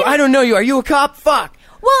 Who are you? I don't know you. Are you a cop? Fuck.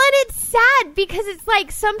 Well, and it's sad because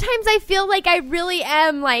it's sometimes I feel like I really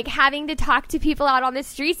am having to talk to people out on the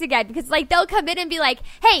streets again, because they'll come in and be like,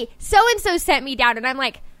 hey, so-and-so sent me down. And I'm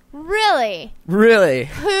like, really? Really?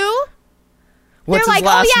 Who? What's They're his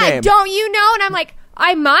last name? Don't you know? And I'm like,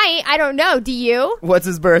 I might. I don't know. Do you? What's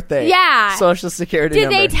his birthday? Yeah. Social security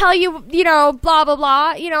number. Did they tell you, blah, blah,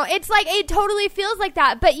 blah? It's it totally feels like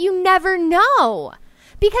that, but you never know.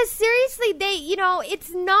 Because seriously,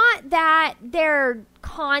 it's not that they're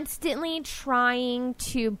constantly trying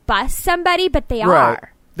to bust somebody, but they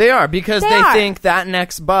are. They are, because they think that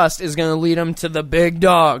next bust is going to lead them to the big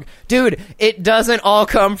dog. Dude, it doesn't all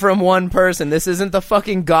come from one person. This isn't the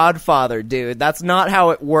fucking Godfather, dude. That's not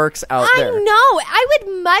how it works out there. I know. I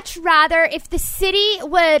would much rather if the city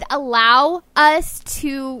would allow us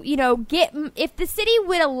to, if the city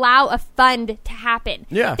would allow a fund to happen.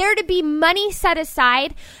 Yeah. There to be money set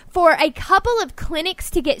aside for a couple of clinics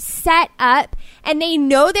to get set up, and they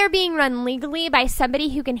know they're being run legally by somebody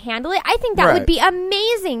who can handle it. I think that would be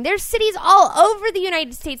amazing. There's cities all over the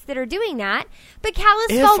United States that are doing that, but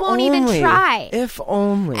Kalispell won't even try. If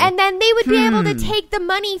only. And then they would be able to take the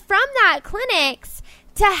money from that clinics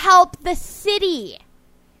to help the city.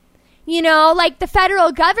 Like the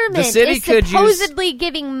federal government is supposedly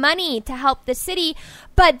giving money to help the city,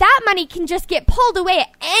 but that money can just get pulled away at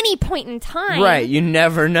any point in time. Right, you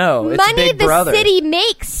never know. It's money Big Brother. The city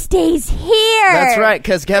makes stays here. That's right,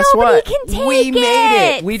 because guess Nobody what? Can take we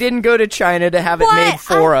made it. We didn't go to China to have it made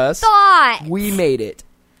for us. Thought. We made it.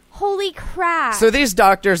 Holy crap. So these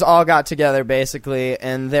doctors all got together, basically,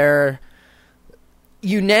 and their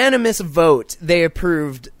unanimous vote, they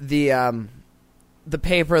approved the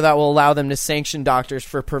paper that will allow them to sanction doctors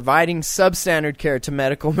for providing substandard care to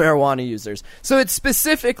medical marijuana users. So it's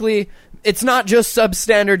not just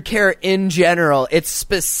substandard care in general. It's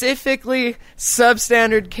specifically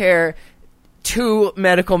substandard care to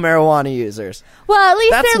medical marijuana users. Well, at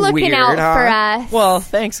least That's they're looking weird, out huh? for us. Well,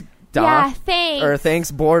 thanks, Doc. Yeah, thanks. Or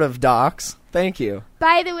thanks, Board of Docs. Thank you.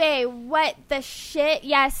 By the way, what the shit?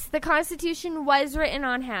 Yes, the Constitution was written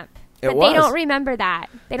on hemp. But was. they don't remember that.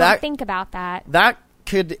 They don't think about that. That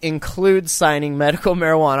could include signing medical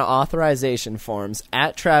marijuana authorization forms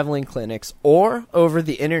at traveling clinics or over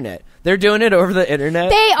the internet. They're doing it over the internet?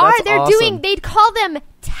 They are. That's awesome. They'd call them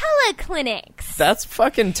teleclinics. That's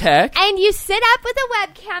fucking tech. And you sit up with a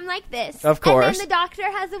webcam like this. Of course. And then the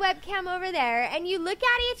doctor has a webcam over there. And you look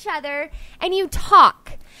at each other and you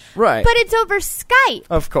talk. Right. But it's over Skype.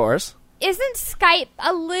 Of course. Isn't Skype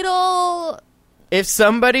a little... If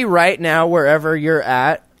somebody right now, wherever you're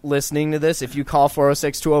at, listening to this, if you call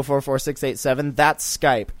 406-204-4687, that's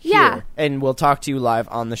Skype here. And we'll talk to you live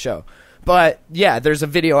on the show. But, yeah, there's a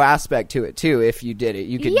video aspect to it, too, if you did it.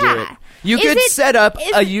 You could do it. You could set up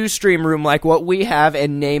a Ustream room like what we have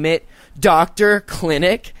and name it Doctor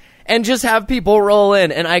Clinic and just have people roll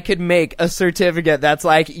in, and I could make a certificate that's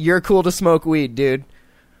like, you're cool to smoke weed, dude.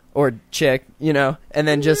 Or chick, and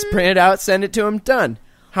then just print it out, send it to them, done.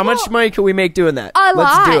 How much money can we make doing that? A lot.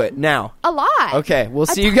 Let's do it now. A lot. Okay, we'll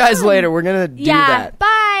see you guys later. We're going to do that.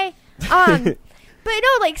 Bye. But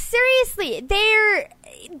no, seriously, they're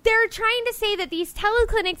trying to say that these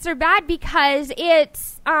teleclinics are bad because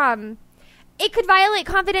it's it could violate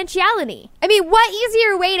confidentiality. I mean, what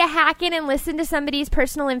easier way to hack in and listen to somebody's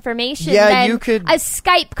personal information than you could, a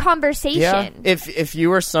Skype conversation? Yeah, if you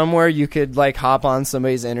were somewhere, you could hop on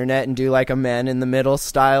somebody's internet and do a man in the middle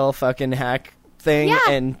style fucking hack thing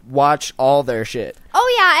and watch all their shit.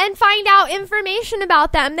 Oh yeah, and find out information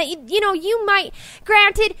about them that you might.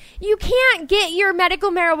 Granted, you can't get your medical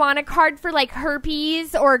marijuana card for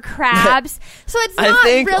herpes or crabs, so it's not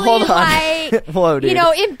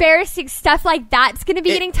really embarrassing stuff like that's going to be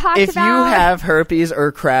getting talked about. If you have herpes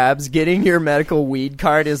or crabs, getting your medical weed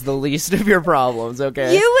card is the least of your problems.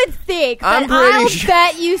 Okay, you would think, but I'll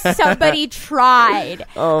bet you somebody tried.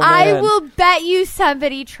 Oh man. I will bet you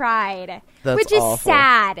somebody tried. That's which is awful.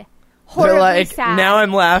 sad. Horribly sad. Now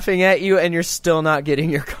I'm laughing at you and you're still not getting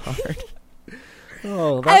your card.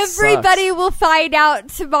 Oh, that Everybody sucks. will find out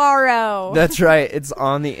tomorrow. That's right. It's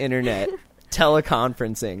on the internet.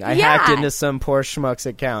 Teleconferencing. I hacked into some poor schmuck's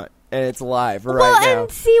account and it's live right now. Well,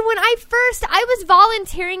 and see, when I was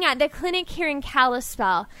volunteering at the clinic here in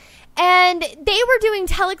Kalispell, and they were doing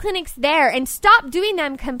teleclinics there and stopped doing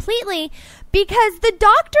them completely because the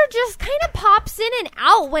doctor just kind of pops in and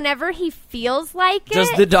out whenever he feels like it.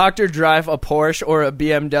 Does the doctor drive a Porsche or a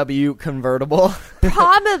BMW convertible?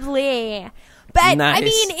 Probably. But, nice. I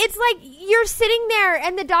mean, it's you're sitting there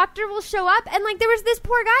and the doctor will show up and, there was this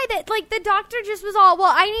poor guy that, the doctor just was all,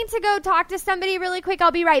 well, I need to go talk to somebody really quick.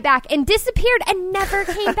 I'll be right back. And disappeared and never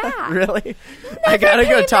came back. Really? I gotta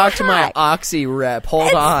go talk to my Oxy rep.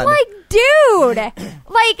 Hold on. Dude,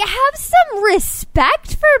 have some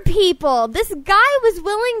respect for people. This guy was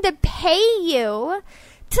willing to pay you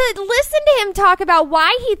to listen to him talk about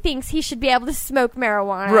why he thinks he should be able to smoke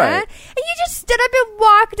marijuana. Right. And you just stood up and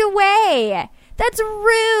walked away. That's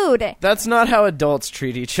rude. That's not how adults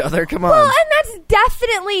treat each other. Come on. Well, and that's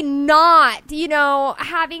definitely not,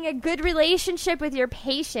 having a good relationship with your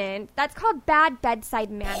patient. That's called bad bedside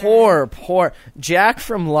manner. Poor. Jack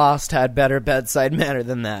from Lost had better bedside manner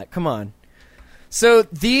than that. Come on. So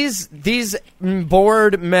these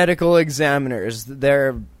board medical examiners,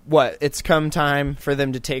 it's come time for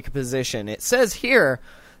them to take a position. It says here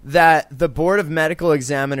that the Board of Medical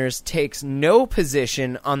Examiners takes no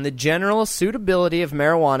position on the general suitability of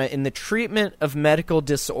marijuana in the treatment of medical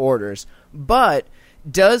disorders, but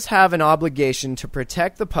does have an obligation to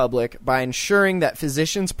protect the public by ensuring that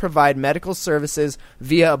physicians provide medical services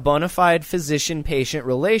via a bona fide physician-patient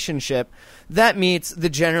relationship that meets the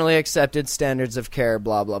generally accepted standards of care,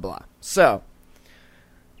 blah, blah, blah. So,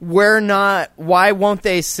 why won't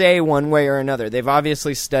they say one way or another? They've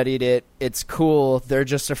obviously studied it. It's cool. They're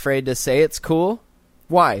just afraid to say it's cool.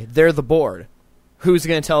 Why? They're the board. Who's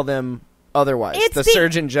going to tell them otherwise? The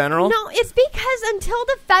Surgeon General? No, it's because until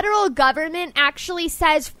the federal government actually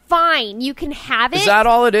says, fine, you can have it. Is that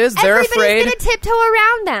all it is? They're afraid. Everybody's going to tiptoe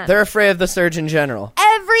around them. They're afraid of the Surgeon General.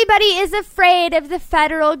 Everybody is afraid of the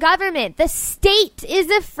federal government. The state is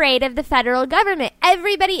afraid of the federal government.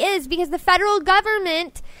 Everybody is, because the federal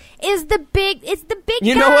government is the big guy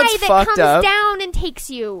that comes down and takes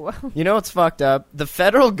you. You know what's fucked up? The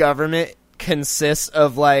federal government consists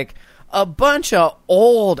of like a bunch of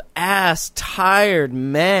old ass tired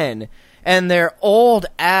men and their old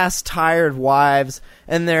ass tired wives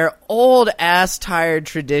and their old ass tired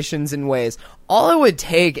traditions and ways. All it would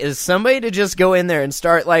take is somebody to just go in there and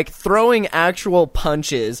start like throwing actual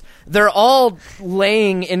punches. They're all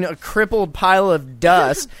laying in a crippled pile of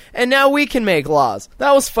dust, and now we can make laws.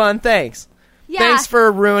 That was fun. Thanks. Yeah. Thanks for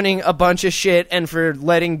ruining a bunch of shit and for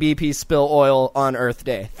letting BP spill oil on Earth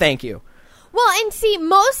Day. Thank you. Well, and see,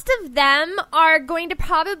 most of them are going to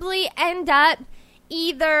probably end up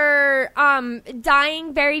either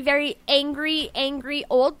dying very, very angry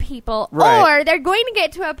old people, right, or they're going to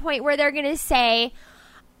get to a point where they're going to say,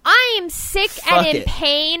 I am sick and in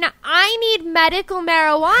pain. I need medical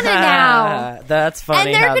marijuana now. That's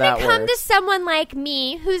funny. And they're going to come to someone like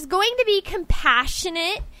me who's going to be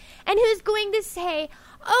compassionate and who's going to say,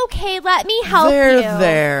 okay, let me help you.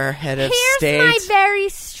 There, head of state. Here's my very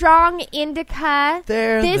strong indica.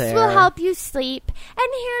 This will help you sleep. And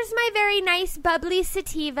here's my very nice bubbly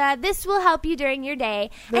sativa. This will help you during your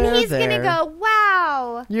day. And he's going to go,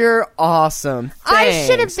 wow. You're awesome. Thanks. I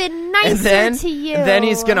should have been nicer to you. Then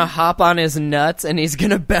he's going to hop on his nuts and he's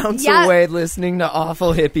going to bounce away listening to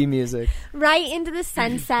awful hippie music. Right into the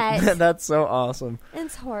sunset. That's so awesome.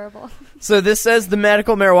 It's horrible. So this says the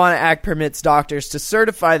Medical Marijuana Act permits doctors to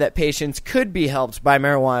certify that patients could be helped by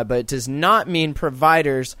marijuana, but it does not mean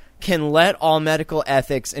providers can let all medical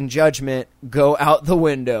ethics and judgment go out the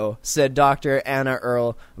window, said Dr. Anna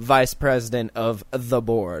Earle, vice president of the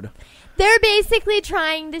board. They're basically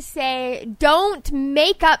trying to say, don't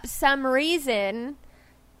make up some reason.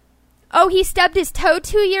 Oh, he stubbed his toe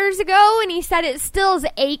 2 years ago and he said it still is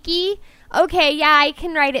achy. Okay, yeah, I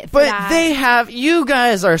can write it for that. But you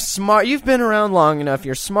guys are smart. You've been around long enough.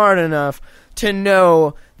 You're smart enough to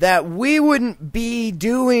know that we wouldn't be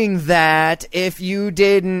doing that if you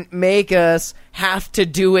didn't make us have to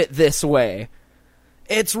do it this way.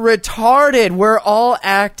 It's retarded. We're all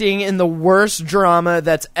acting in the worst drama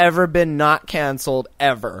that's ever been not canceled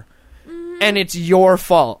ever. Mm-hmm. And it's your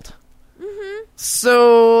fault. Mm-hmm.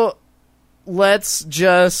 So let's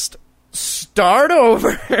just start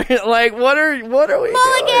over. Like, what are we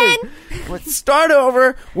Mulligan doing? Let's start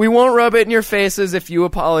over. We won't rub it in your faces if you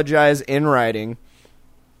apologize in writing.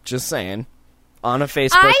 Just saying. On a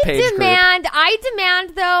Facebook page group. I demand,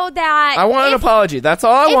 though, that I want an apology. That's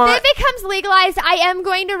all I want. If it becomes legalized, I am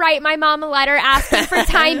going to write my mom a letter asking for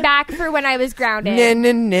time back for when I was grounded. Be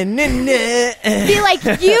like,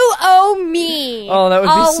 you owe me. Oh, that would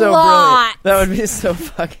be so lot. Brilliant. That would be so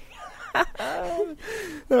fucking.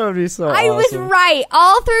 That would be so awesome. I was right.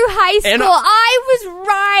 All through high school, I was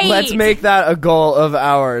right. Let's make that a goal of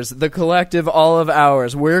ours. The collective all of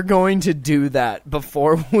ours. We're going to do that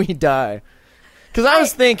before we die. Because I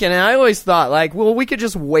was thinking, and I always thought, like, well, we could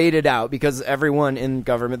just wait it out because everyone in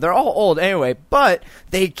government, they're all old anyway, but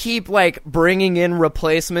they keep, like, bringing in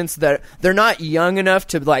replacements that they're not young enough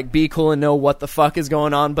to, like, be cool and know what the fuck is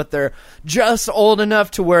going on, but they're just old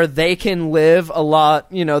enough to where they can live a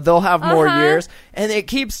lot, they'll have more years, and it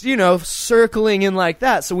keeps, circling in like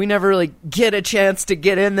that, so we never really get a chance to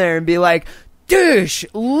get in there and be like, douche,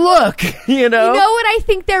 look, You know what I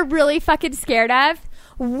think they're really fucking scared of?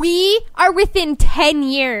 We are within 10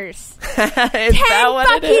 years. 10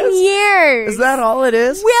 fucking years. Is that all it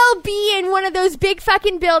is? We'll be in one of those big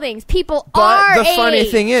fucking buildings. People are But the funny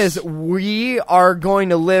thing is, we are going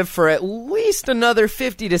to live for at least another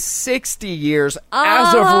 50 to 60 years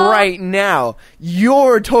as of right now.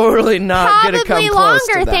 You're totally not going to come close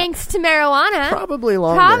to that. Probably longer thanks to marijuana. Probably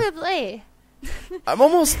longer. Probably. I'm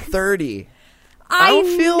almost 30. I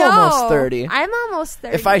don't feel almost 30. I'm almost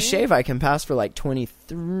 30. If I shave, I can pass for like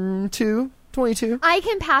 22. I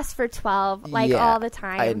can pass for 12, all the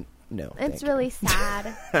time. No, it's really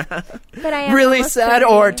sad. But I am really sad 30.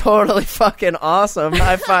 or totally fucking awesome.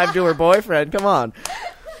 High five to her boyfriend. Come on.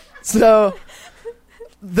 So,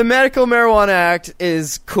 the Medical Marijuana Act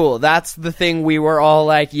is cool. That's the thing we were all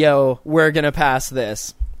like, yo, we're going to pass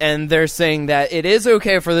this. And they're saying that it is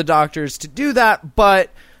okay for the doctors to do that, but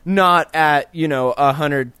not at,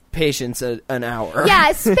 100 patients an hour.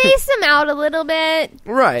 Yeah, space them out a little bit.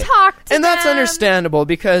 Right. Talk to them. And that's them. understandable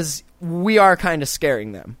because we are kind of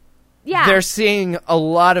scaring them. Yeah. They're seeing a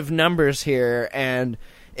lot of numbers here, and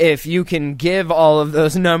if you can give all of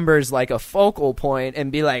those numbers like a focal point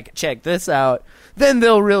and be like, check this out, then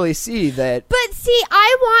they'll really see that. But see,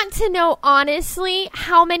 I want to know honestly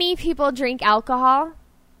how many people drink alcohol.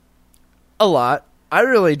 A lot. I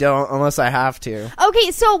really don't unless I have to.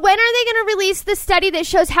 Okay, so when are they going to release the study that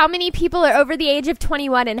shows how many people are over the age of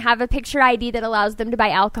 21 and have a picture ID that allows them to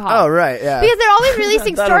buy alcohol? Oh, right, yeah. Because they're always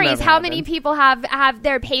releasing stories how happen. many people have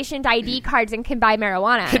their patient ID cards and can buy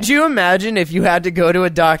marijuana. Could you imagine if you had to go to a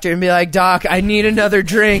doctor and be like, Doc, I need another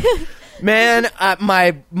drink. Man,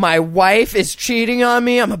 my wife is cheating on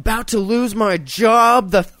me. I'm about to lose my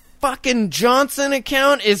job. The fucking Johnson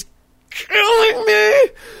account is killing me.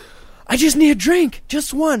 I just need a drink,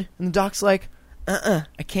 just one. And the doc's like, I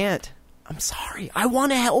can't. I'm sorry. I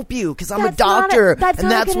want to help you because I'm a doctor.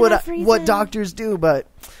 That's what doctors do, but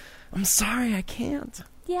I'm sorry, I can't.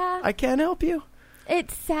 Yeah. I can't help you.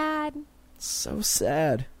 It's sad. So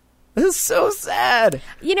sad. This is so sad.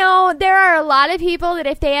 There are a lot of people that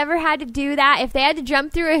if they ever had to do that, if they had to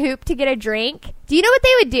jump through a hoop to get a drink, do you know what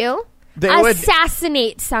they would do? They would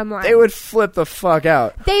assassinate someone. They would flip the fuck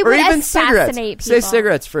out. They would even assassinate people. Say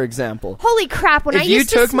cigarettes, for example. Holy crap! If you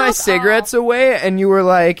took my cigarettes away and you were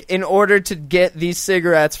like, in order to get these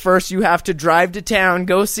cigarettes, first you have to drive to town,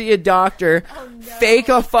 go see a doctor, fake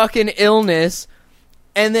a fucking illness,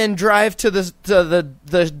 and then drive to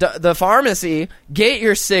the pharmacy, get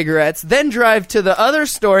your cigarettes, then drive to the other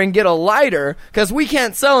store and get a lighter because we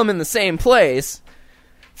can't sell them in the same place.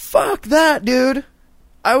 Fuck that, dude.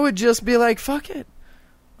 I would just be like, fuck it.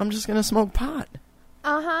 I'm just going to smoke pot.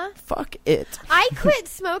 Uh-huh. Fuck it. I quit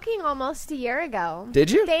smoking almost a year ago.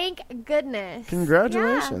 Did you? Thank goodness.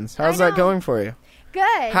 Congratulations. Yeah, How's that going for you?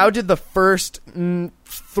 Good. How did the first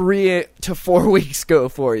 3 to 4 weeks go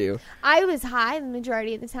for you? I was high the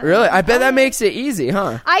majority of the time. Really? I bet that makes it easy,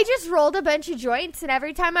 huh? I just rolled a bunch of joints, and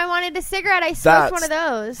every time I wanted a cigarette, I smoked one of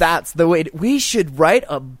those. That's the way. We should write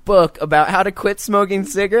a book about how to quit smoking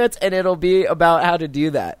cigarettes, and it'll be about how to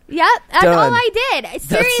do that. Yep, that's all I did.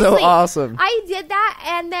 Seriously. That's so awesome. I did that,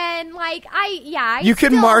 and then, you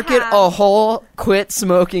could market a whole quit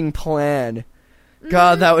smoking plan.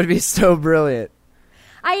 God, that would be so brilliant.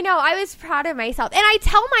 I know. I was proud of myself. And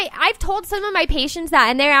I've told some of my patients that,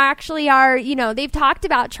 and they actually are, they've talked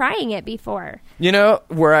about trying it before.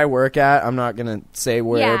 Where I work at, I'm not going to say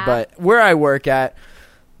where, but where I work at,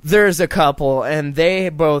 there's a couple, and they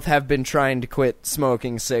both have been trying to quit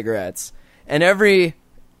smoking cigarettes. And every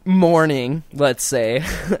morning, let's say,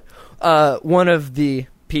 one of the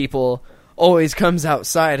people always comes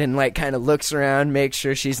outside and, kind of looks around, makes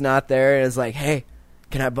sure she's not there, and is like, hey,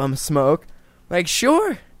 can I bum a smoke? Like,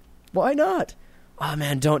 sure. Why not? Oh,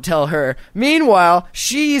 man, don't tell her. Meanwhile,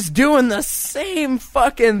 she's doing the same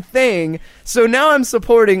fucking thing. So now I'm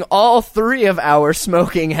supporting all 3 of our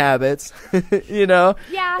smoking habits. Yeah.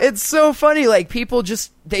 It's so funny. People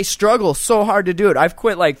they struggle so hard to do it. I've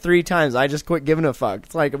quit 3 times. I just quit giving a fuck.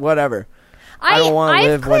 It's like, whatever. I don't want to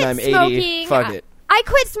live when I'm 80. Smoking. Fuck it. I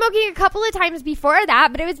quit smoking a couple of times before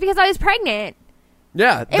that, but it was because I was pregnant.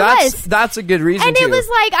 Yeah, that's a good reason. And it was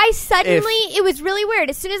it was really weird.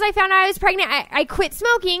 As soon as I found out I was pregnant, I quit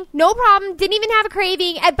smoking. No problem. Didn't even have a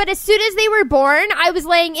craving. But as soon as they were born, I was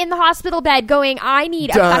laying in the hospital bed going, I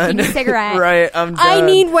need a fucking cigarette. Right, I'm done. I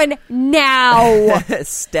need one now.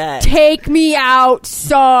 Stat. Take me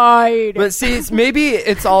outside. But see, maybe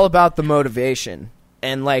it's all about the motivation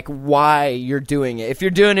and why you're doing it. If you're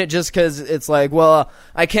doing it just because it's well,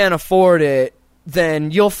 I can't afford it, then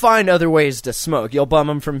you'll find other ways to smoke. You'll bum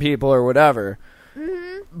them from people or whatever.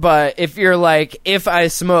 Mm-hmm. But if you're if I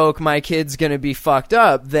smoke, my kid's going to be fucked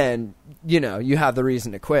up, then, you have the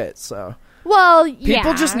reason to quit. So, well, yeah.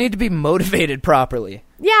 People just need to be motivated properly.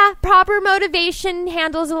 Yeah, proper motivation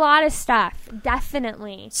handles a lot of stuff.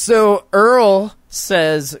 Definitely. So Earl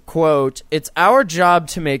says, quote, "It's our job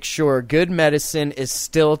to make sure good medicine is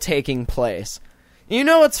still taking place." You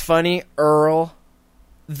know what's funny, Earl?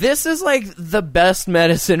 This is the best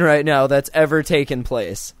medicine right now that's ever taken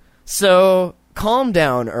place. So calm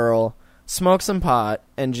down, Earl. smoke some pot,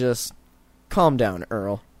 and just calm down,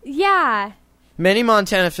 Earl. Yeah. Many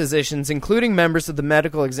Montana physicians, including members of the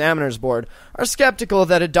Medical Examiners Board, are skeptical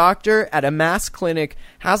that a doctor at a mass clinic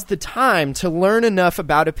has the time to learn enough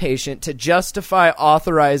about a patient to justify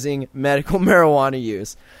authorizing medical marijuana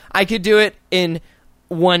use. I could do it in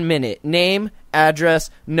 1 minute. Name, address,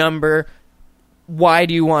 number. Why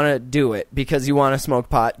do you want to do it? Because you want to smoke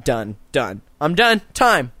pot. Done. I'm done.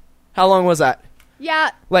 Time. How long was that? Yeah.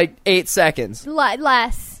 Like 8 seconds.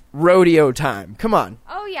 Less. Rodeo time. Come on.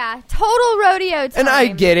 Oh, yeah. Total rodeo time. And I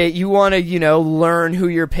get it. You want to, learn who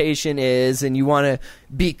your patient is, and you want to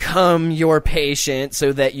become your patient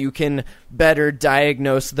so that you can better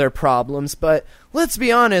diagnose their problems. But let's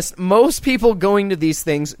be honest, most people going to these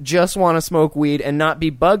things just want to smoke weed and not be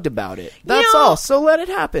bugged about it. That's all. So let it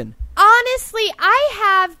happen. Honestly, I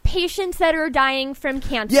have patients that are dying from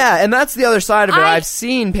cancer. Yeah, and that's the other side of it. I've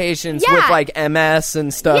seen patients with, like, MS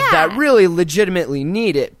and stuff that really legitimately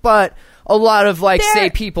need it. But a lot of, like, say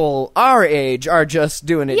people our age are just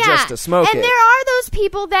doing it just to smoke it. And there are those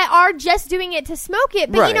people that are just doing it to smoke it.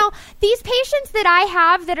 But, these patients that I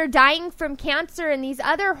have that are dying from cancer and these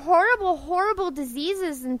other horrible, horrible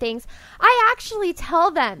diseases and things, I actually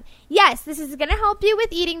tell them, yes, this is going to help you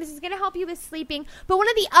with eating. This is going to help you with sleeping. But one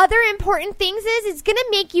of the other important things is it's going to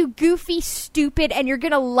make you goofy, stupid, and you're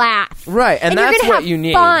going to laugh. Right, and that's what you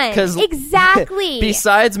need. Exactly.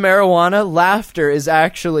 Besides marijuana, laughter has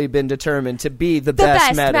actually been determined to be the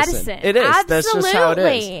best medicine. It is. Absolutely. That's just how it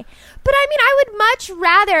is. But I mean, I would much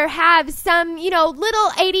rather have some, little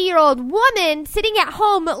 80-year-old woman sitting at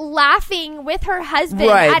home laughing with her husband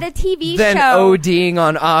at a TV than show. ODing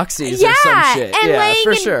on oxys or some shit. And laying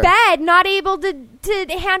in bed, not able to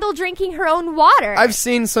handle drinking her own water. I've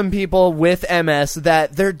seen some people with MS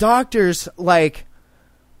that their doctors, like,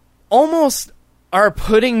 almost are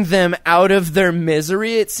putting them out of their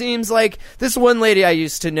misery. It seems like this one lady I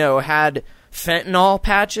used to know had fentanyl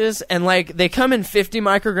patches, and like they come in 50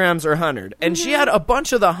 micrograms or 100, and she had a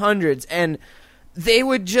bunch of the hundreds, and they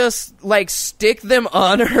would just like stick them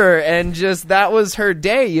on her, and just that was her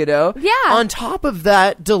day, Yeah. On top of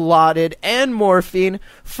that, Dilaudid and morphine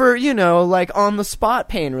for, like on the spot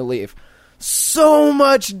pain relief. So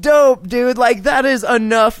much dope, dude. Like that is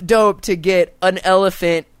enough dope to get an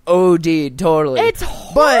elephant OD'd totally. It's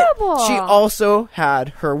horrible. But she also had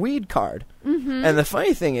her weed card. Mm-hmm. And the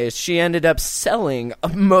funny thing is, she ended up selling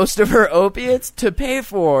most of her opiates to pay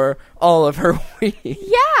for all of her weed.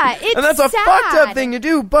 Yeah, it's and that's a fucked up thing to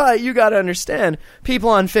do, but you gotta understand, people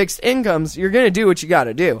on fixed incomes, you're gonna do what you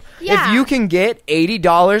gotta do. Yeah. If you can get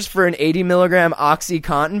 $80 for an 80 milligram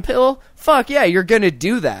OxyContin pill, fuck yeah, you're gonna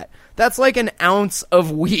do that. That's like an ounce of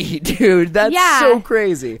weed, dude. That's so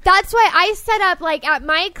crazy. That's why I set up, like, at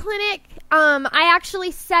my clinic, I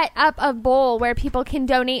actually set up a bowl where people can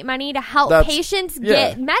donate money to help patients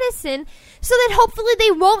get medicine so that hopefully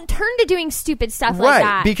they won't turn to doing stupid stuff like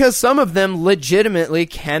that. Right, because some of them legitimately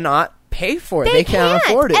cannot pay for it. They can't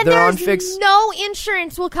afford it. And they're on fixed. No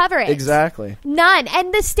insurance will cover it. Exactly. None.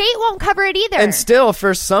 And the state won't cover it either. And still,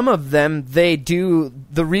 for some of them, they do.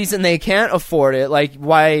 The reason they can't afford it, like,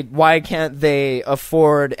 why can't they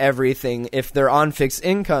afford everything if they're on fixed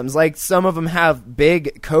incomes? Like, some of them have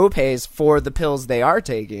big co-pays for the pills they are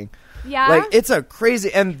taking. Yeah. Like, it's a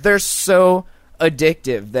crazy. And they're so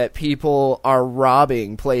addictive that people are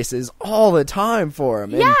robbing places all the time for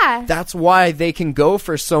them. And that's why they can go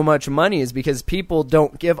for so much money, is because people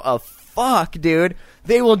don't give a fuck, dude.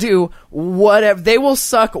 They will do whatever. They will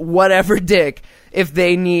suck whatever dick if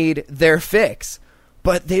they need their fix.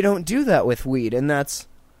 But they don't do that with weed, and that's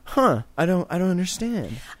I don't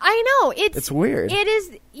understand. I know. It's weird. It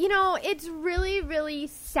is, it's really, really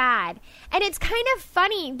sad. And it's kind of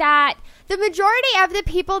funny that the majority of the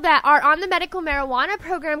people that are on the medical marijuana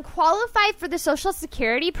program qualify for the Social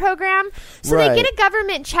Security program. So they get a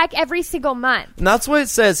government check every single month. And that's what it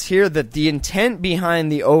says here, that the intent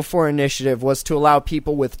behind the 04 initiative was to allow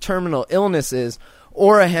people with terminal illnesses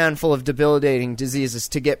or a handful of debilitating diseases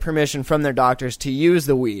to get permission from their doctors to use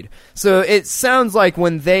the weed. So it sounds like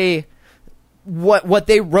when they... What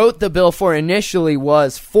they wrote the bill for initially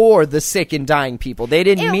was for the sick and dying people. They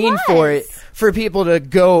didn't mean for it for people to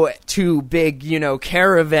go to big,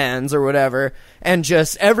 caravans or whatever, and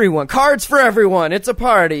just everyone, cards for everyone, it's a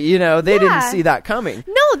party, they didn't see that coming.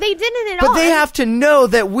 No, they didn't at all. But they have to know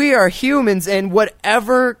that we are humans, and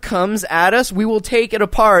whatever comes at us, we will take it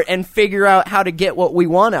apart and figure out how to get what we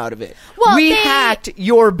want out of it. Well, we hacked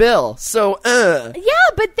your bill, so Yeah,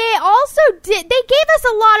 but they also they gave us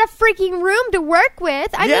a lot of freaking room them to work with.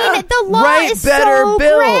 I Yeah, mean, the law write is better so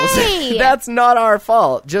bills. great. That's not our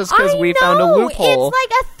fault. Just because we found a loophole. It's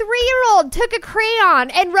like a 3-year-old took a crayon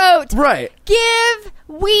and wrote, right. "Give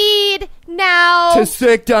weed now To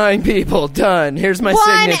sick, dying people. Done. Here's my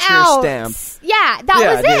 1 signature ounce." stamp. Yeah, that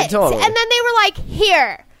Yeah, was dude, it. totally. And then they were like,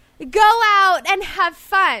 "Here, go out and have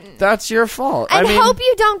fun. That's your fault. And I mean, hope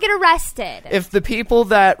you don't get arrested." if the people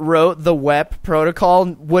that wrote the WEP protocol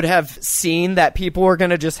would have seen that people were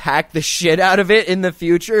going to just hack the shit out of it in the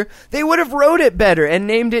future, they would have wrote it better and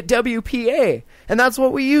named it WPA. And that's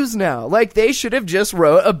what we use now. Like, they should have just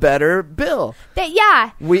wrote a better bill. Yeah.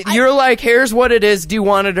 You're like, here's what it is. Do you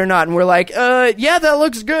want it or not? And we're like, yeah, that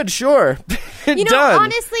looks good. Sure. You know, Done.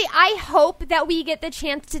 honestly, I hope that we get the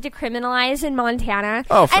chance to decriminalize in Montana.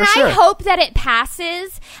 Oh, for and sure. I hope that it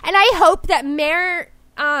passes. And I hope that Mayor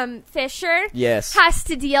Fisher Yes. has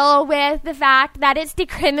to deal with the fact that it's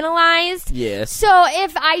decriminalized. Yes. So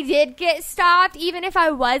if I did get stopped, even if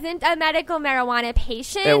I wasn't a medical marijuana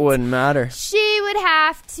patient, It wouldn't matter. she would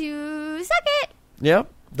have to suck it.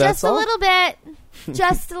 Yep. That's Just all. a little bit.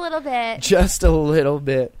 Just a little bit. Just a little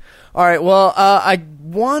bit. All right, well, I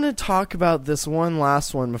want to talk about this one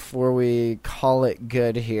last one before we call it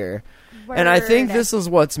good here. And I think Word. this is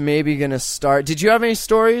what's maybe going to start. Did you have any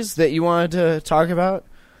stories that you wanted to talk about?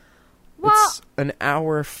 Well, It's an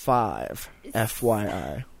hour 5,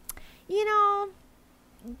 FYI. you know,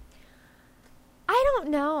 I don't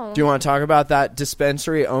know. Do you want to talk about that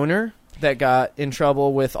dispensary owner that got in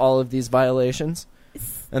trouble with all of these violations?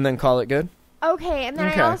 And then call it good? Okay, and then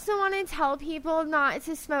Okay. I also want to tell people not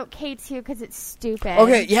to smoke K2 because it's stupid.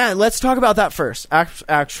 Okay, yeah, let's talk about that first,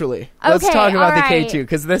 actually. Let's Okay, talk about all the right. K2,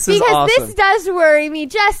 because this is Because awesome. this does worry me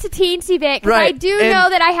just a teensy bit. Because Right, I do and- know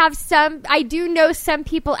that I do know some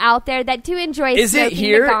people out there that do enjoy Is smoking it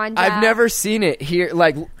here? the ganja. I've never seen it here,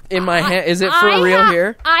 like, in my hand. Is it for I real ha-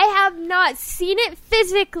 here? I have not seen it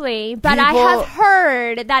physically, but I People- have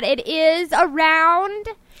heard that it is around.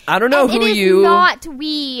 I don't know and who it is you... not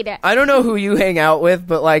weed. I don't know who you hang out with,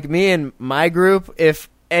 but, like, me and my group, if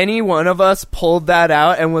any one of us pulled that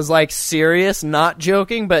out and was, like, serious, not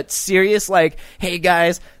joking, but serious, like, hey,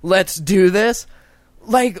 guys, let's do this,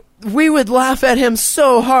 like, we would laugh at him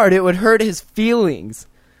so hard it would hurt his feelings.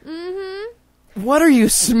 What are you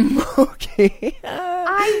smoking?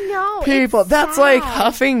 I know. People, it's that's sad. like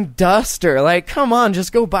huffing duster. Like, come on,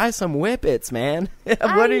 just go buy some whippets, man.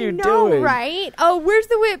 What are you doing? Right? Oh, where's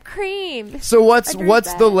the whipped cream? So what's Agree what's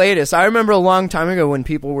with the that. latest? I remember a long time ago when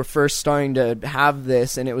people were first starting to have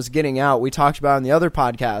this and it was getting out. We talked about it in the other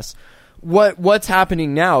podcasts. What's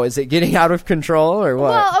happening now? Is it getting out of control or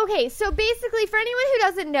what? Well, okay, so basically, for anyone who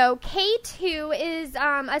doesn't know, K2 is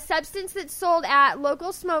a substance that's sold at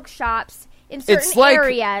local smoke shops in certain it's like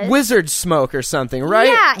areas. wizard smoke or something, right?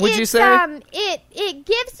 Yeah, Would you it's, say? it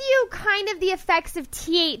gives you kind of the effects of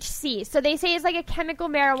THC. So they say it's like a chemical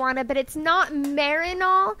marijuana, but it's not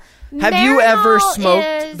Marinol. Have you ever Marinol smoked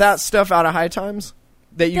is- that stuff out of High Times?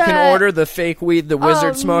 That you can The- order the fake weed, the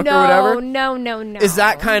wizard smoke no, or whatever? No. Is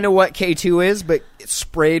that kind of what K2 is, but it's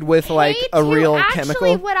sprayed with like a K2, real actually,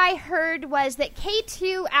 chemical? what I heard was that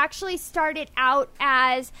K2 actually started out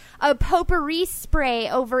as a potpourri spray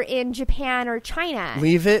over in Japan or China.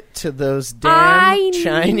 Leave it to those I damn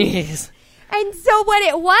Chinese. And so what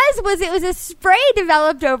it was a spray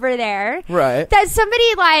developed over there. Right. That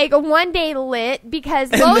somebody like one day lit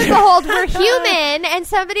because lo and behold we're human and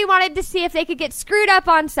somebody wanted to see if they could get screwed up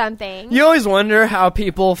on something. You always wonder how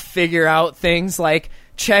people figure out things like,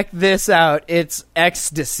 check this out, it's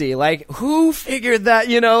ecstasy. Like, who figured that?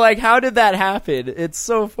 You know, like, how did that happen? It's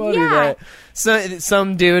so funny Yeah. that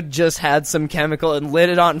some dude just had some chemical and lit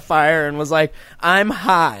it on fire and was like, I'm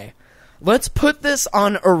high. Let's put this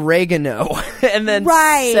on oregano and then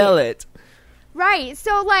Right. sell it. Right.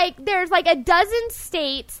 So like there's like a dozen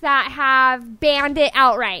states that have banned it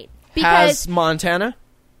outright. Because Has Montana?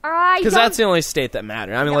 I Because don't that's the only state that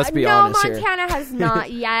matters. I mean, let's be honest here. No, Montana has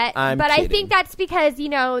not yet. I'm but I kidding. think that's because, they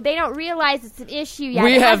don't realize it's an issue yet.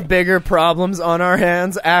 We It have hasn't- bigger problems on our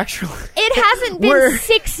hands, actually. It hasn't We're- been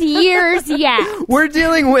 6 years yet. We're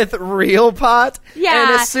dealing with real pot. Yeah.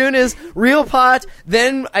 And as soon as real pot,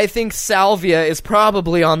 then I think salvia is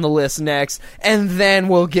probably on the list next. And then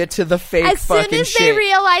we'll get to the fake As soon fucking as shit. they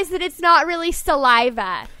realize that it's not really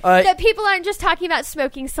saliva. Uh, that people aren't just talking about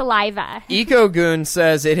smoking saliva. EcoGoon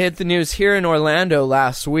says it hit the news here in Orlando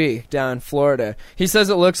last week, down in Florida. He says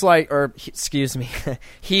it looks like, excuse me,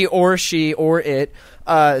 he or she or it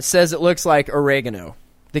says it looks like oregano.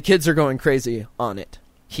 The kids are going crazy on it.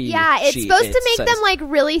 Yeah, it's she, supposed it to make says. them like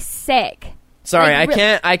really sick. Sorry,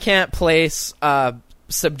 like, I can't place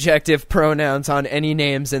subjective pronouns on any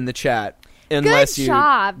names in the chat. unless Good you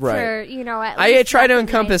job right. for, you know, at I least try to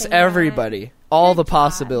encompass recognizing that. everybody, all Good the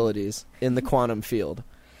possibilities in the quantum field.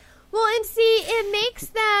 Well, and see, it makes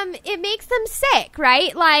them sick,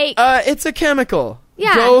 right? Like, it's a chemical.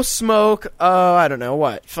 Yeah. Go smoke, I don't know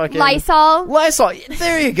what. Fucking Lysol. Lysol.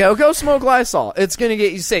 There you go. Go smoke Lysol. It's going to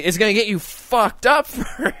get you sick. It's going to get you fucked up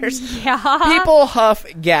first. Yeah. People huff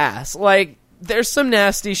gas. Like, there's some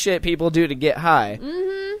nasty shit people do to get high.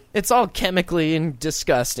 Mm-hmm. It's all chemically and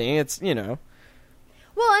disgusting. It's, you know.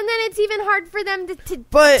 Well, and then it's even hard for them to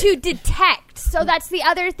detect. So that's the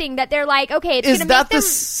other thing that they're like, okay, it's going to make them... Is that the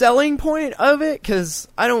selling point of it? Because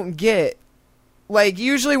I don't get... Like,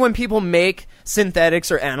 usually when people make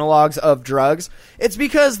synthetics or analogs of drugs, it's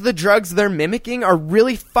because the drugs they're mimicking are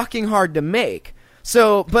really fucking hard to make.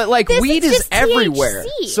 So, but like, weed is everywhere.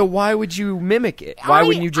 THC. So why would you mimic it? Why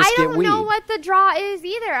wouldn't you just get weed? I don't know what the draw is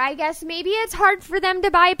either. I guess maybe it's hard for them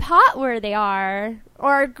to buy pot where they are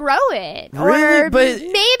or grow it. Really? Or but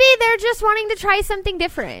maybe they're just wanting to try something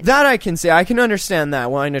different. That I can see. I can understand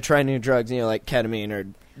that, wanting to try new drugs, you know, like ketamine or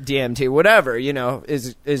DMT, whatever, you know,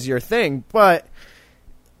 is your thing. But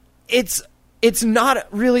it's not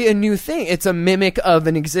really a new thing. It's a mimic of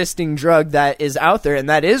an existing drug that is out there, and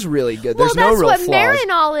that is really good. There's no real flaws. Well, that's what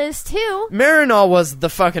Marinol is, too. Marinol was the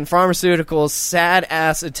fucking pharmaceutical's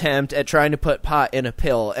sad-ass attempt at trying to put pot in a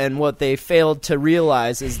pill, and what they failed to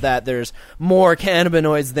realize is that there's more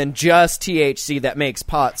cannabinoids than just THC that makes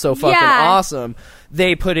pot so fucking awesome.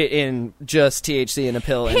 They put it in just THC in a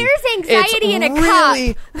pill. Here's anxiety in a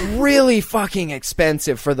really, cup. really fucking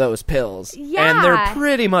expensive for those pills. Yeah. And they're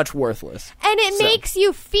pretty much worthless. And it makes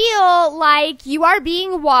you feel like you are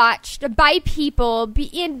being watched by people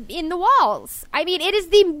in the walls. I mean, it is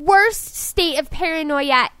the worst state of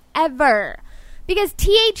paranoia ever. Because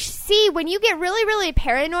THC, when you get really, really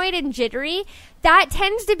paranoid and jittery, that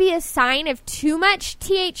tends to be a sign of too much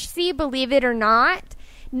THC, believe it or not.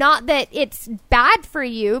 Not that it's bad for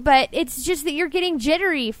you, but it's just that you're getting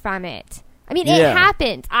jittery from it. I mean, it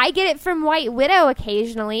happens. I get it from White Widow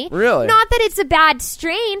occasionally. Really? Not that it's a bad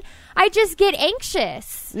strain. I just get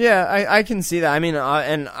anxious. Yeah, I can see that. I mean,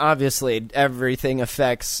 and obviously everything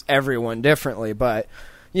affects everyone differently, but,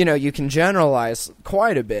 you know, you can generalize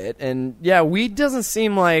quite a bit. And, yeah, weed doesn't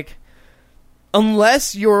seem like...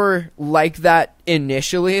 Unless you're like that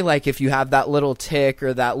initially, like if you have that little tick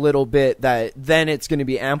or that little bit, that then it's going to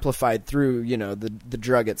be amplified through, you know, the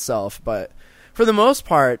drug itself. But for the most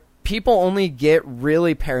part, people only get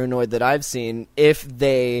really paranoid that I've seen if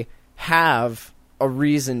they have a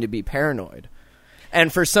reason to be paranoid.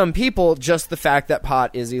 And for some people, just the fact that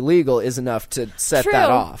pot is illegal is enough to set that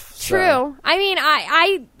off. So True. I mean,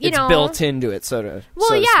 it's built into it, Well,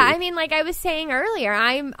 so yeah. to speak. I mean, like I was saying earlier,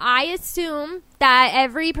 I assume that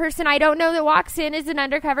every person I don't know that walks in is an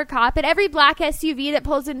undercover cop, and every black SUV that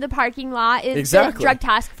pulls into the parking lot is the drug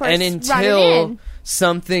task force. And running until in.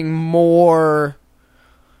 something more...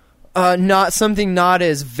 not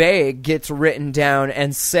as vague gets written down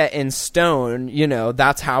and set in stone, you know,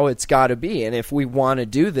 that's how it's got to be. And if we want to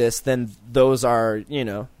do this, then those are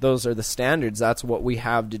the standards. That's what we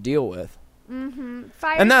have to deal with. Mm-hmm.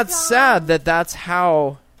 And that's sad that that's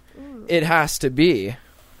how it has to be.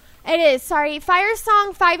 It is. Sorry. Fire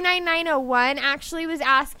Song 59901 actually was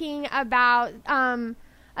asking about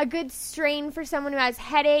a good strain for someone who has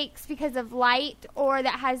headaches because of light or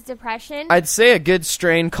that has depression. I'd say a good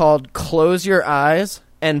strain called Close Your Eyes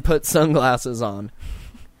and Put Sunglasses On.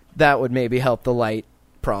 That would maybe help the light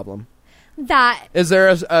problem. Is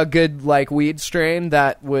there a good like weed strain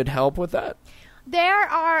that would help with that? There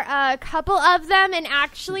are a couple of them, and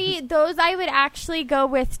actually those I would actually go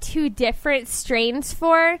with two different strains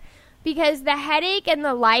for. Because the headache and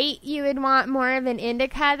the light, you would want more of an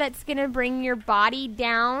indica that's going to bring your body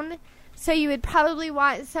down. So you would probably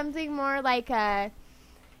want something more like a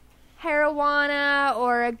marijuana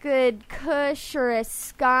or a good kush or a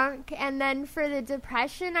skunk. And then for the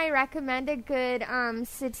depression, I recommend a good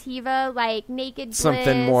sativa like Naked Bliss.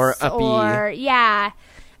 Something more uppy. Or,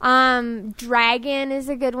 Dragon is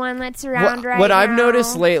a good one that's around right now. What I've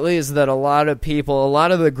noticed lately is that a lot of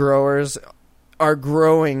the growers are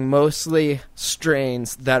growing mostly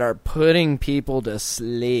strains that are putting people to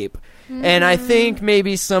sleep. Mm-hmm. And I think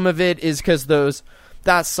maybe some of it is because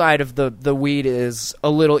that side of the weed is a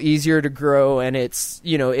little easier to grow, and it's,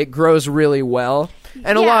 you know, it grows really well.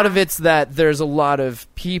 And a lot of it's that there's a lot of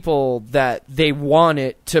people that they want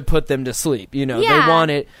it to put them to sleep. You know, they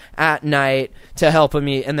want it at night to help them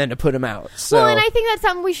eat and then to put them out. So, well, and I think that's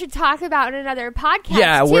something we should talk about in another podcast.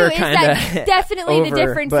 Yeah, too, we're kind of definitely over, the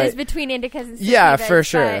differences between indicas and sativas. Yeah, for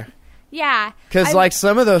sure. Yeah. Because, like,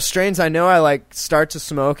 some of those strains, I know I, like, start to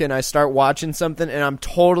smoke and I start watching something and I'm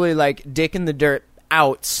totally, like, dick in the dirt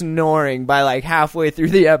out snoring by, like, halfway through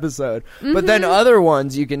the episode. But then other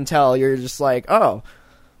ones, you can tell you're just like, oh,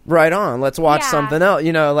 right on. Let's watch something else.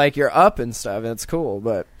 You know, like, you're up and stuff. It's cool.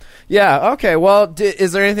 But, yeah, okay. Well,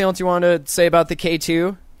 is there anything else you want to say about the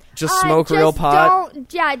K2? Just smoke real pot?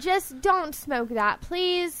 Just don't smoke that,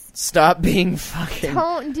 please. Stop being fucking...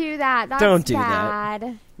 Don't do that. That's don't do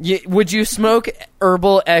bad. That. Would you smoke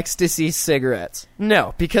herbal ecstasy cigarettes?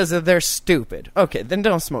 No, because they're stupid. Okay, then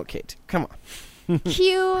don't smoke K2. Come on.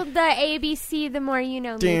 Cue the ABC, the more you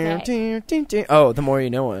know music. Oh, the more you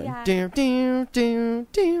know it. Yeah.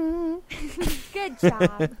 Good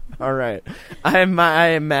job. All right. I am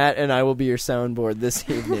Matt, and I will be your soundboard this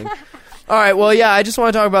evening. All right, well, yeah, I just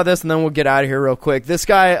want to talk about this, and then we'll get out of here real quick. This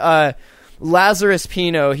guy, Lazarus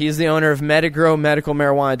Pino, he's the owner of Metagrow Medical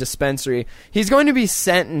Marijuana Dispensary. He's going to be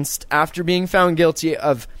sentenced after being found guilty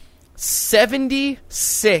of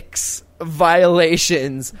 76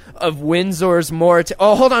 violations of Windsor's moratorium.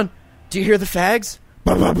 Oh, hold on. Do you hear the fags?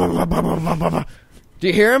 Do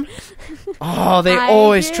you hear them? Oh, they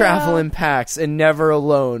always travel in packs and never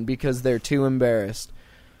alone because they're too embarrassed.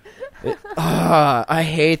 I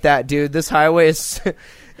hate that, dude. This highway is...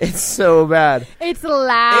 It's so bad. It's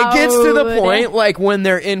loud. It gets to the point, like, when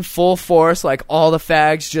they're in full force, like, all the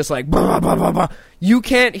fags just, like, blah, blah, blah, blah. You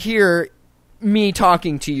can't hear me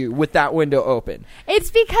talking to you with that window open. It's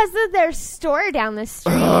because of their store down the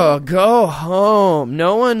street. Oh, go home.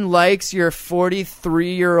 No one likes your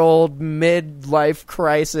 43-year-old midlife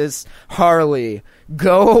crisis Harley.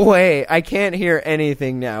 Go away. I can't hear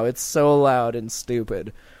anything now. It's so loud and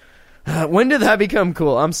stupid. When did that become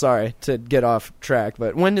cool? I'm sorry to get off track,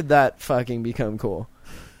 but when did that fucking become cool?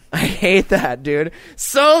 I hate that, dude.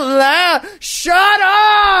 So loud. Shut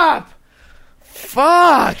up!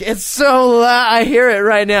 Fuck. It's so loud. I hear it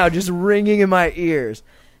right now, just ringing in my ears.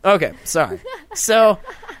 Okay, sorry. So,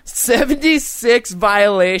 76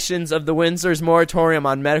 violations of the Windsor's moratorium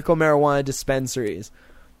on medical marijuana dispensaries.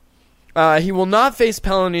 He will not face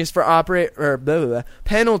penalties for operating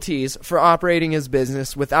his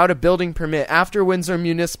business without a building permit after Windsor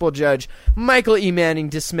Municipal Judge Michael E. Manning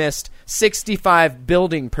dismissed 65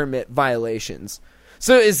 building permit violations.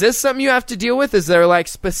 So is this something you have to deal with? Is there like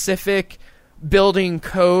specific building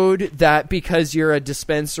code that because you're a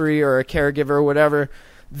dispensary or a caregiver or whatever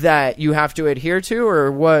that you have to adhere to,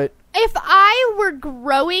 or what? If I were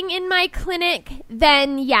growing in my clinic,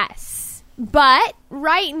 then yes. But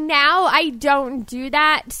right now, I don't do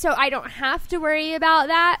that, so I don't have to worry about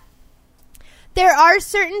that. There are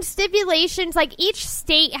certain stipulations, like each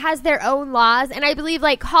state has their own laws, and I believe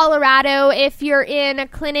like Colorado, if you're in a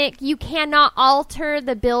clinic, you cannot alter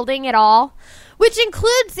the building at all, which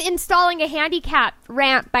includes installing a handicap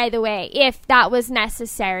ramp, by the way, if that was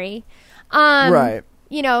necessary. Right.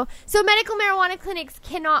 You know, so medical marijuana clinics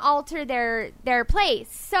cannot alter their place.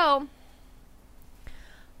 So,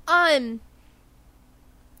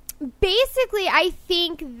 basically, I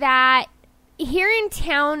think that here in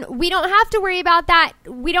town, we don't have to worry about that.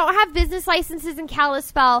 We don't have business licenses in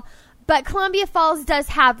Kalispell, but Columbia Falls does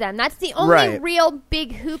have them. That's the only real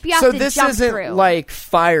big hoop you have to jump through. So this isn't like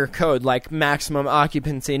fire code, like maximum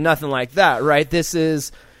occupancy, nothing like that, right? This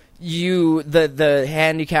is the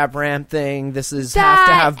handicap ramp thing. This is have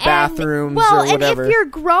to have bathrooms or whatever. And if you're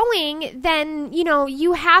growing, then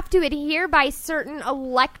you have to adhere by certain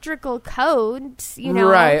electrical codes.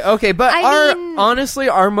 Right? Okay, but honestly,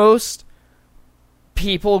 are most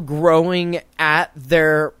people growing at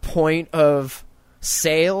their point of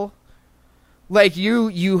sale? Like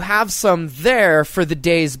you have some there for the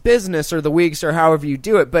day's business or the weeks or however you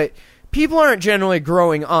do it, but people aren't generally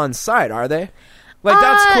growing on site, are they? Like,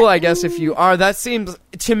 that's cool, I guess, if you are. That seems,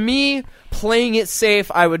 to me, playing it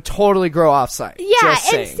safe, I would totally grow off-site. Yeah,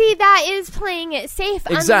 and see, that is playing it safe.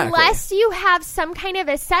 Exactly. Unless you have some kind of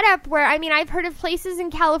a setup where, I mean, I've heard of places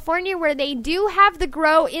in California where they do have the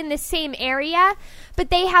grow in the same area,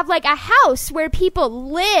 but they have, like, a house where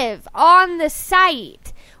people live on the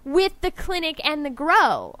site with the clinic and the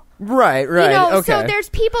grow. Right, okay. So there's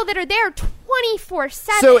people that are there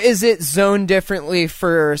 24/7. So is it zoned differently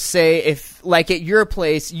for, say, if, like, at your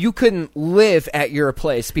place, you couldn't live at your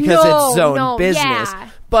place because it's zoned business. Yeah.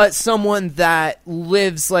 But someone that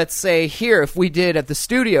lives, let's say, here, if we did at the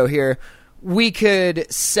studio here, we could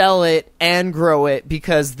sell it and grow it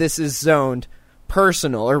because this is zoned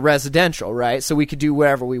personal or residential, right? So we could do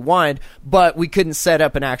whatever we wanted, but we couldn't set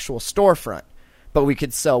up an actual storefront. But we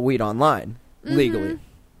could sell weed online legally.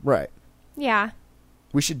 Right. Yeah.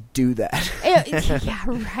 We should do that. Yeah,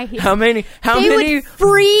 right. How many would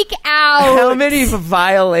freak out. How many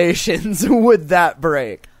violations would that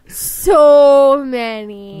break? So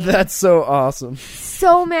many. That's so awesome.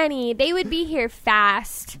 So many. They would be here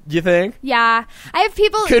fast. You think? Yeah. I have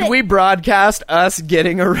people... Could we broadcast us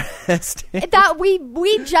getting arrested? That we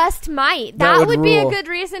just might. That would be a good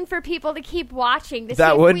reason for people to keep watching. To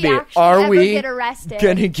that see would if be. we actually Are ever we get arrested.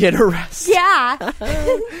 gonna get arrested? Yeah.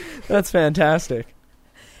 That's fantastic.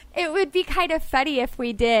 It would be kind of funny if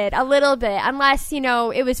we did, a little bit, unless,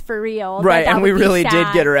 it was for real. Right, that and we would be really sad.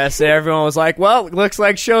 did get arrested. Everyone was like, well, looks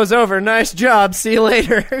like show's over. Nice job. See you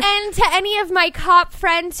later. And to any of my cop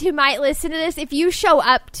friends who might listen to this, if you show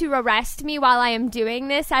up to arrest me while I am doing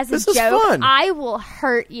this as a joke, fun. I will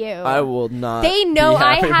hurt you. I will not. They know be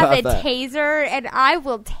I happy have a about that. taser, and I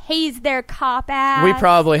will tase their cop ass. We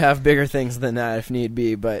probably have bigger things than that if need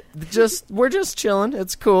be, but we're just chilling.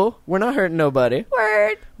 It's cool. We're not hurting nobody.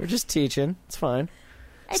 Word. We're just teaching. It's fine.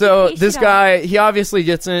 So this guy, he obviously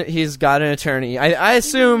he's got an attorney. I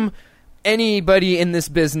assume anybody in this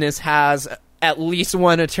business has at least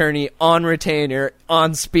one attorney on retainer,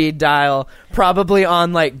 on speed dial, probably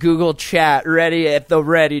on like Google Chat,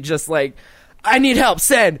 ready, just like, I need help,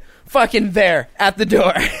 send. Fucking there at the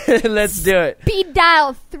door. Let's do it. Speed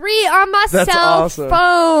dial 3 on my cell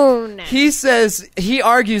phone. He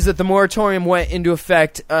argues that the moratorium went into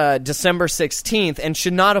effect December 16th and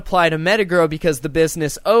should not apply to Metagrow because the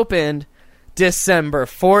business opened December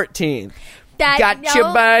 14th. Gotcha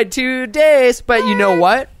by 2 days. But you know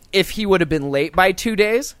what? If he would have been late by 2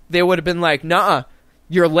 days, they would have been like, nah,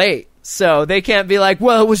 you're late. So they can't be like,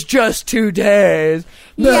 well, it was just 2 days.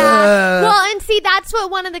 Yeah. Well, and see, that's what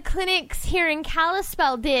one of the clinics here in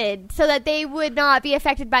Kalispell did, so that they would not be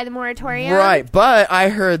affected by the moratorium. Right, but I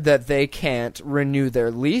heard that they can't renew their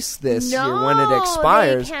lease this year when it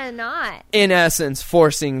expires. No, they cannot. In essence,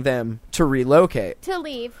 forcing them to relocate. To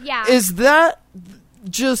leave, yeah. Is that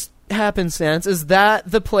just happenstance? Is that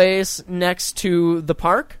the place next to the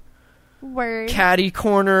park? Word. Caddy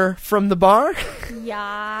corner from the bar?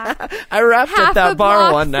 Yeah. I rapped at that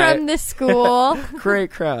bar one night. From the school.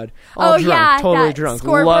 Great crowd. All drunk. Yeah, totally drunk.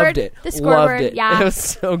 Scoreboard, Loved it. The scoreboard, Loved it. yeah. It was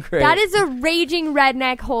so great. That is a raging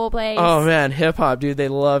redneck whole place. Oh, man. Hip-hop, dude. They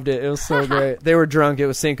loved it. It was so great. They were drunk. It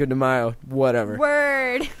was Cinco de Mayo. Whatever.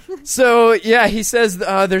 Word. So, yeah, he says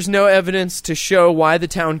there's no evidence to show why the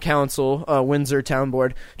town council, Windsor Town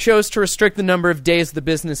Board, chose to restrict the number of days the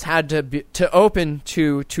business had to open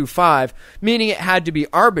to 5, meaning it had to be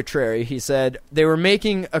arbitrary, he said. They were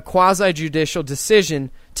making a quasi-judicial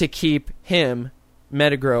decision to keep him,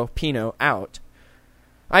 Metagrow, Pino, out.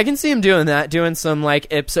 I can see him doing that, doing some,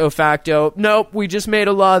 like, ipso facto, nope, we just made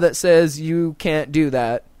a law that says you can't do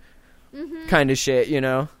that kind of shit,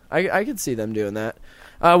 I could see them doing that.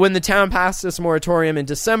 When the town passed this moratorium in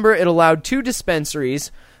December, it allowed 2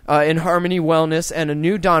 dispensaries in Harmony Wellness and a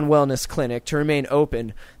New Dawn Wellness Clinic to remain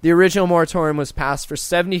open. The original moratorium was passed for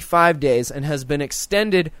 75 days and has been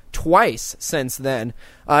extended twice since then,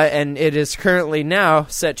 and it is currently now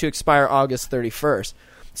set to expire August 31st.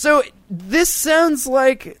 So this sounds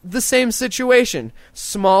like the same situation.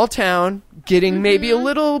 Small town, getting maybe a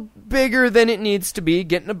little bigger than it needs to be,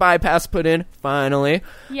 getting a bypass put in, finally.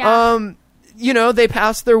 Yeah. They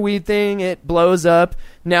passed their weed thing, it blows up,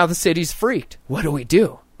 now the city's freaked. What do we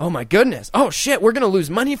do? Oh my goodness. Oh shit, we're gonna lose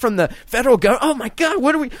money from the federal government. Oh my god,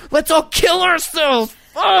 let's all kill ourselves.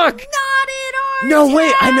 Fuck. Not in our No,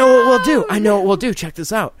 wait, town. I know what we'll do. Check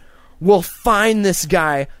this out. We'll fine this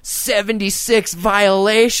guy 76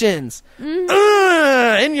 violations. In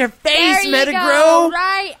your face, There you Metagrow. go,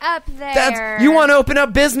 right up there. You want to open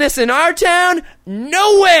up business in our town?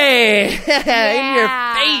 No way. In your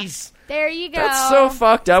face. There you go. That's so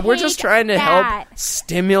fucked up. We're just Take trying to that. help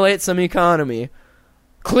stimulate some economy.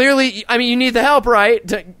 Clearly, I mean, you need the help, right?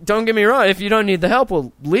 Don't get me wrong. If you don't need the help,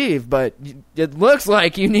 we'll leave. But it looks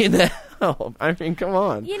like you need the help. I mean, come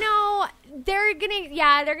on. They're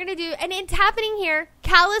gonna do, and it's happening here.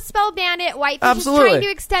 Kalispell Bandit, Whitefish Absolutely. is trying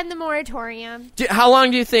to extend the moratorium. How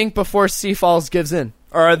long do you think before Sea Falls gives in?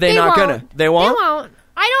 Or are they not gonna? They won't? They won't.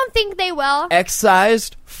 I don't think they will.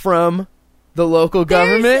 Excised from the local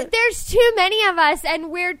government? There's too many of us,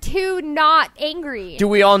 and we're too not angry. Do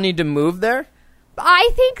we all need to move there?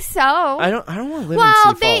 I think so. I don't want to live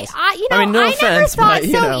in Sea Falls. I mean, no I offense, never thought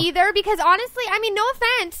but, so either. Because honestly, I mean, no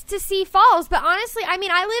offense to Sea Falls, but honestly, I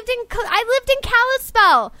lived in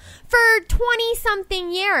Kalispell for 20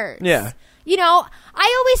 something years. Yeah. You know,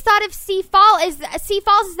 I always thought of Sea Falls as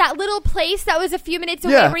that little place that was a few minutes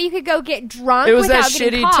away where you could go get drunk. It was without that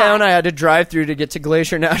getting shitty caught. town I had to drive through to get to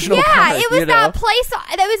Glacier National Park. Yeah, it was that place.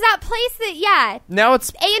 That was that place that Now it's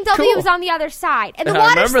A&W was on the other side, and the I water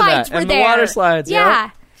remember slides that. were and there. the water slides. Yeah,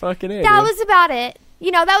 fucking A, that dude. was about it.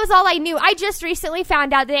 You know, that was all I knew. I just recently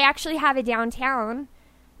found out they actually have a downtown.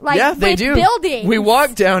 Like, yeah, they with do. Buildings. We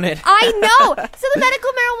walked down it. I know. So the medical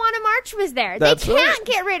marijuana march was there. That's they can't right.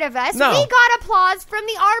 get rid of us. No. We got applause from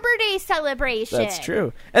the Arbor Day celebration. That's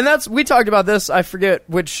true. And we talked about this, I forget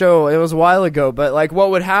which show, it was a while ago, but like what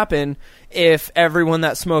would happen if everyone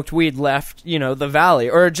that smoked weed left, you know, the valley,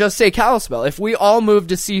 or just say Kalispell. If we all moved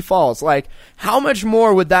to Sea Falls, like how much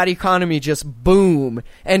more would that economy just boom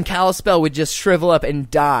and Kalispell would just shrivel up and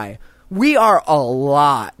die? We are a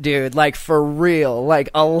lot, dude. Like, for real. Like,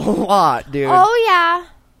 a lot, dude. Oh, yeah.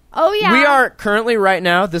 Oh, yeah. We are currently, right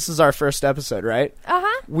now, this is our first episode, right?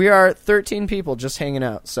 Uh-huh. We are 13 people just hanging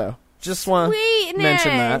out, so just want to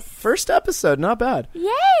mention that. First episode, not bad.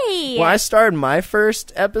 Yay! When I started my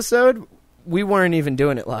first episode, we weren't even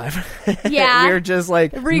doing it live. Yeah. We were just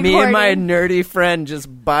like, me and my nerdy friend just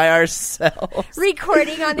by ourselves.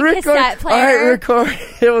 Recording on the cassette player. All right, record.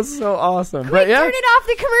 It was so awesome. Quick, but yeah, turn it off.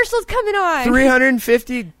 The commercial's coming on.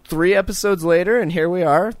 353 episodes later, and here we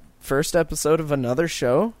are. First episode of another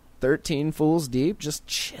show. 13 fools deep, just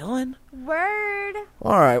chilling. Word.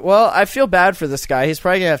 All right. Well, I feel bad for this guy. He's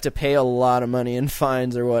probably going to have to pay a lot of money in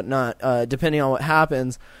fines or whatnot, depending on what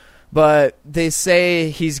happens. But they say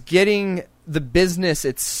he's getting the business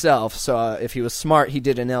itself. So if he was smart, he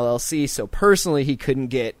did an LLC. So personally, he couldn't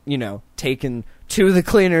get, you know, taken to the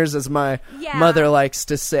cleaners, as my mother likes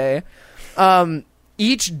to say.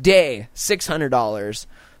 Each day, $600.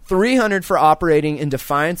 $300 for operating in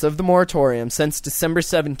defiance of the moratorium since December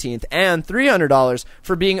 17th, and $300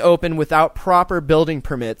 for being open without proper building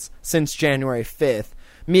permits since January 5th.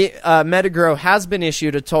 Metagrow has been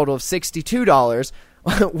issued a total of $62.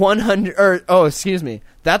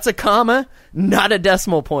 That's a comma, not a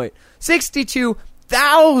decimal point.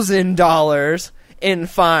 $62,000 in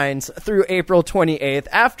fines through April 28th,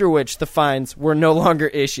 after which the fines were no longer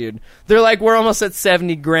issued. They're like, we're almost at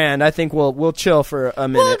 $70,000. I think we'll chill for a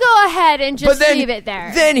minute. We'll go ahead and just leave it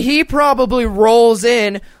there. Then he probably rolls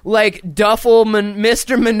in like duffel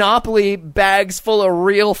Mr. Monopoly bags full of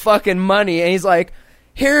real fucking money, and he's like,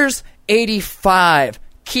 here's 85.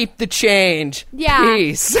 Keep the change. Yeah.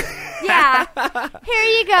 Peace. Yeah. Here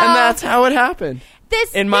you go. And that's how it happened.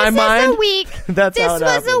 In my mind, is a week. That's how it This was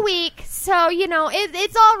happened. a week. So, you know,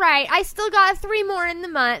 it's all right. I still got 3 more in the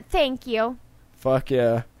month. Thank you. Fuck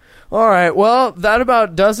yeah. All right. Well, that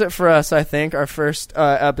about does it for us, I think, our first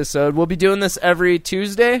episode. We'll be doing this every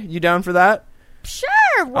Tuesday. You down for that? Sure.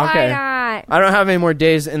 Why not? I don't have any more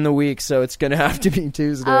days in the week, so it's going to have to be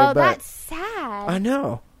Tuesday. Oh, but that's sad. I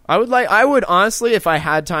know. I would honestly, if I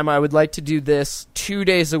had time, I would like to do this 2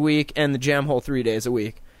 days a week and the jam hole 3 days a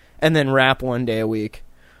week, and then rap 1 day a week.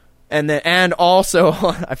 And also,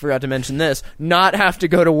 I forgot to mention this, not have to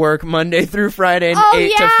go to work Monday through Friday,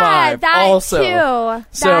 8 to 5. That also. too.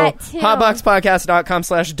 So, that too.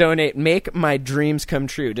 hotboxpodcast.com/donate. Make my dreams come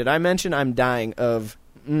true. Did I mention I'm dying of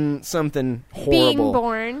something horrible? Being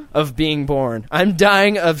born. Of being born. I'm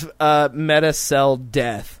dying of meta-cell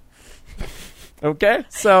death. Okay?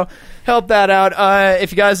 So, help that out.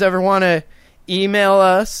 If you guys ever want to email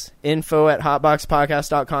us,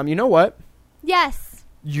 info@hotboxpodcast.com. You know what? Yes.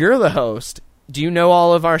 You're the host. Do you know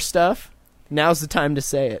all of our stuff? Now's the time to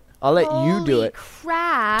say it. I'll let you do it.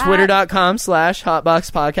 Crap.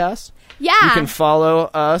 Twitter.com/hotboxpodcast. Yeah. You can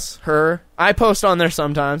follow us, her. I post on there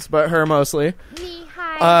sometimes, but her mostly. Me,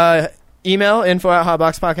 hi. Email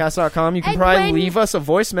info@hotboxpodcast.com. You can And probably leave us a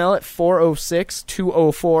voicemail at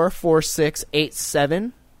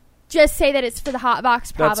 406-204-4687. Just say that it's for the hot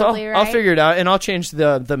box, probably, That's all. right? I'll figure it out, and I'll change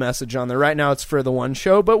the message on there. Right now it's for the one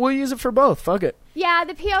show, but we'll use it for both. Fuck it. Yeah,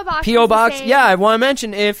 the P.O. Box. P.O. is the Box, same. yeah, I want to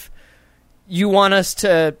mention if you want us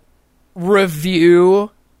to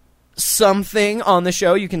review something on the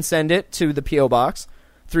show, you can send it to the P.O. Box,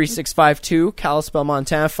 3652, Kalispell,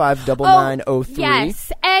 Montana, 59903.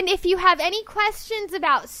 Yes, and if you have any questions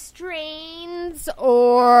about strains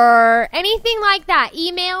or anything like that,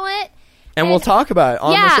 email it. And we'll talk about it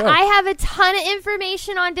on the show. Yeah, I have a ton of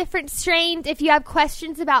information on different strains. If you have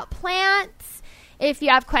questions about plants, if you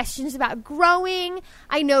have questions about growing,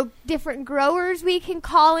 I know different growers we can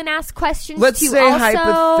call and ask questions Let's to say also.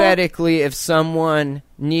 hypothetically if someone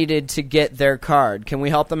needed to get their card. Can we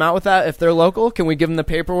help them out with that if they're local? Can we give them the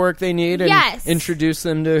paperwork they need and introduce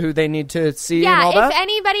them to who they need to see and all that? Yeah, if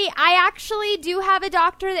anybody, I actually do have a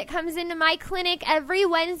doctor that comes into my clinic every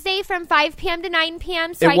Wednesday from 5 p.m. to 9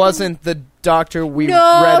 p.m. So it wasn't the doctor we read.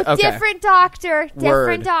 No, different doctor.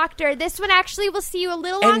 Different doctor. This one actually will see you a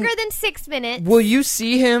little longer than 6 minutes. Will you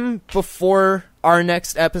see him before our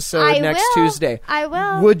next episode next Tuesday? I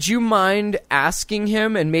will. Would you mind asking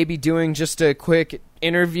him and maybe doing just a quick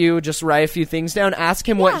interview, just write a few things down, ask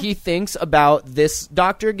him what he thinks about this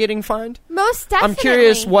doctor getting fined? Most definitely. I'm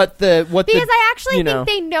curious what because I actually think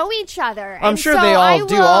they know each other. I'm sure they all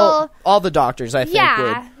do. All the doctors, I think,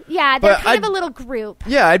 would. Yeah, they're kind of a little group.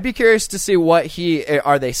 Yeah, I'd be curious to see what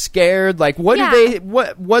are they scared? Like, what do they,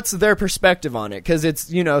 what's their perspective on it? Because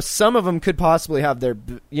it's, some of them could possibly have their,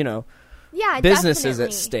 businesses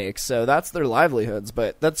at stake. So that's their livelihoods.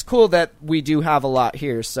 But that's cool that we do have a lot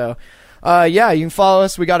here. So, you can follow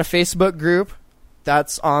us. We got a Facebook group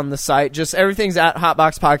that's on the site. Just everything's at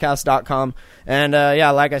hotboxpodcast.com. And,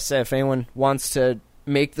 like I said, if anyone wants to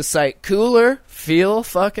make the site cooler, feel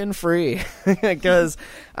fucking free, because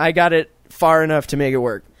I got it far enough to make it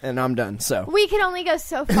work, and I'm done. So we can only go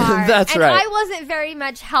so far. That's right. I wasn't very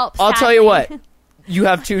much help. I'll tell you what. You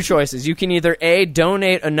have two choices. You can either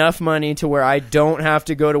donate enough money to where I don't have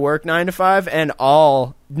to go to work 9 to 5, and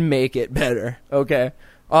I'll make it better. Okay.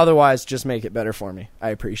 Otherwise, just make it better for me. I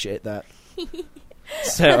appreciate that.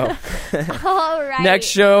 So, all right. Next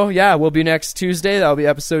show, will be next Tuesday. That'll be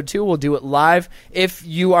episode 2. We'll do it live. If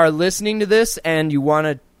you are listening to this and you want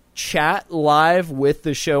to chat live with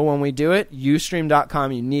the show when we do it,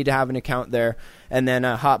 ustream.com. You need to have an account there. And then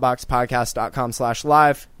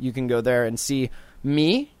hotboxpodcast.com/live. You can go there and see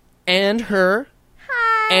me and her.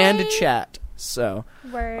 Hi. And a chat. So,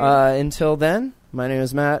 until then, my name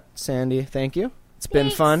is Matt. Sandy, thank you. It's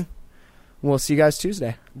been fun. We'll see you guys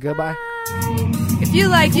Tuesday. Goodbye. If you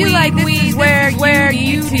like weed, this is where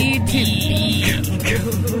you need to be.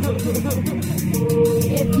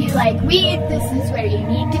 If you like weed, this is where you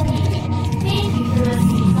need to be. Thank you for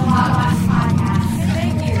listening to Hot Box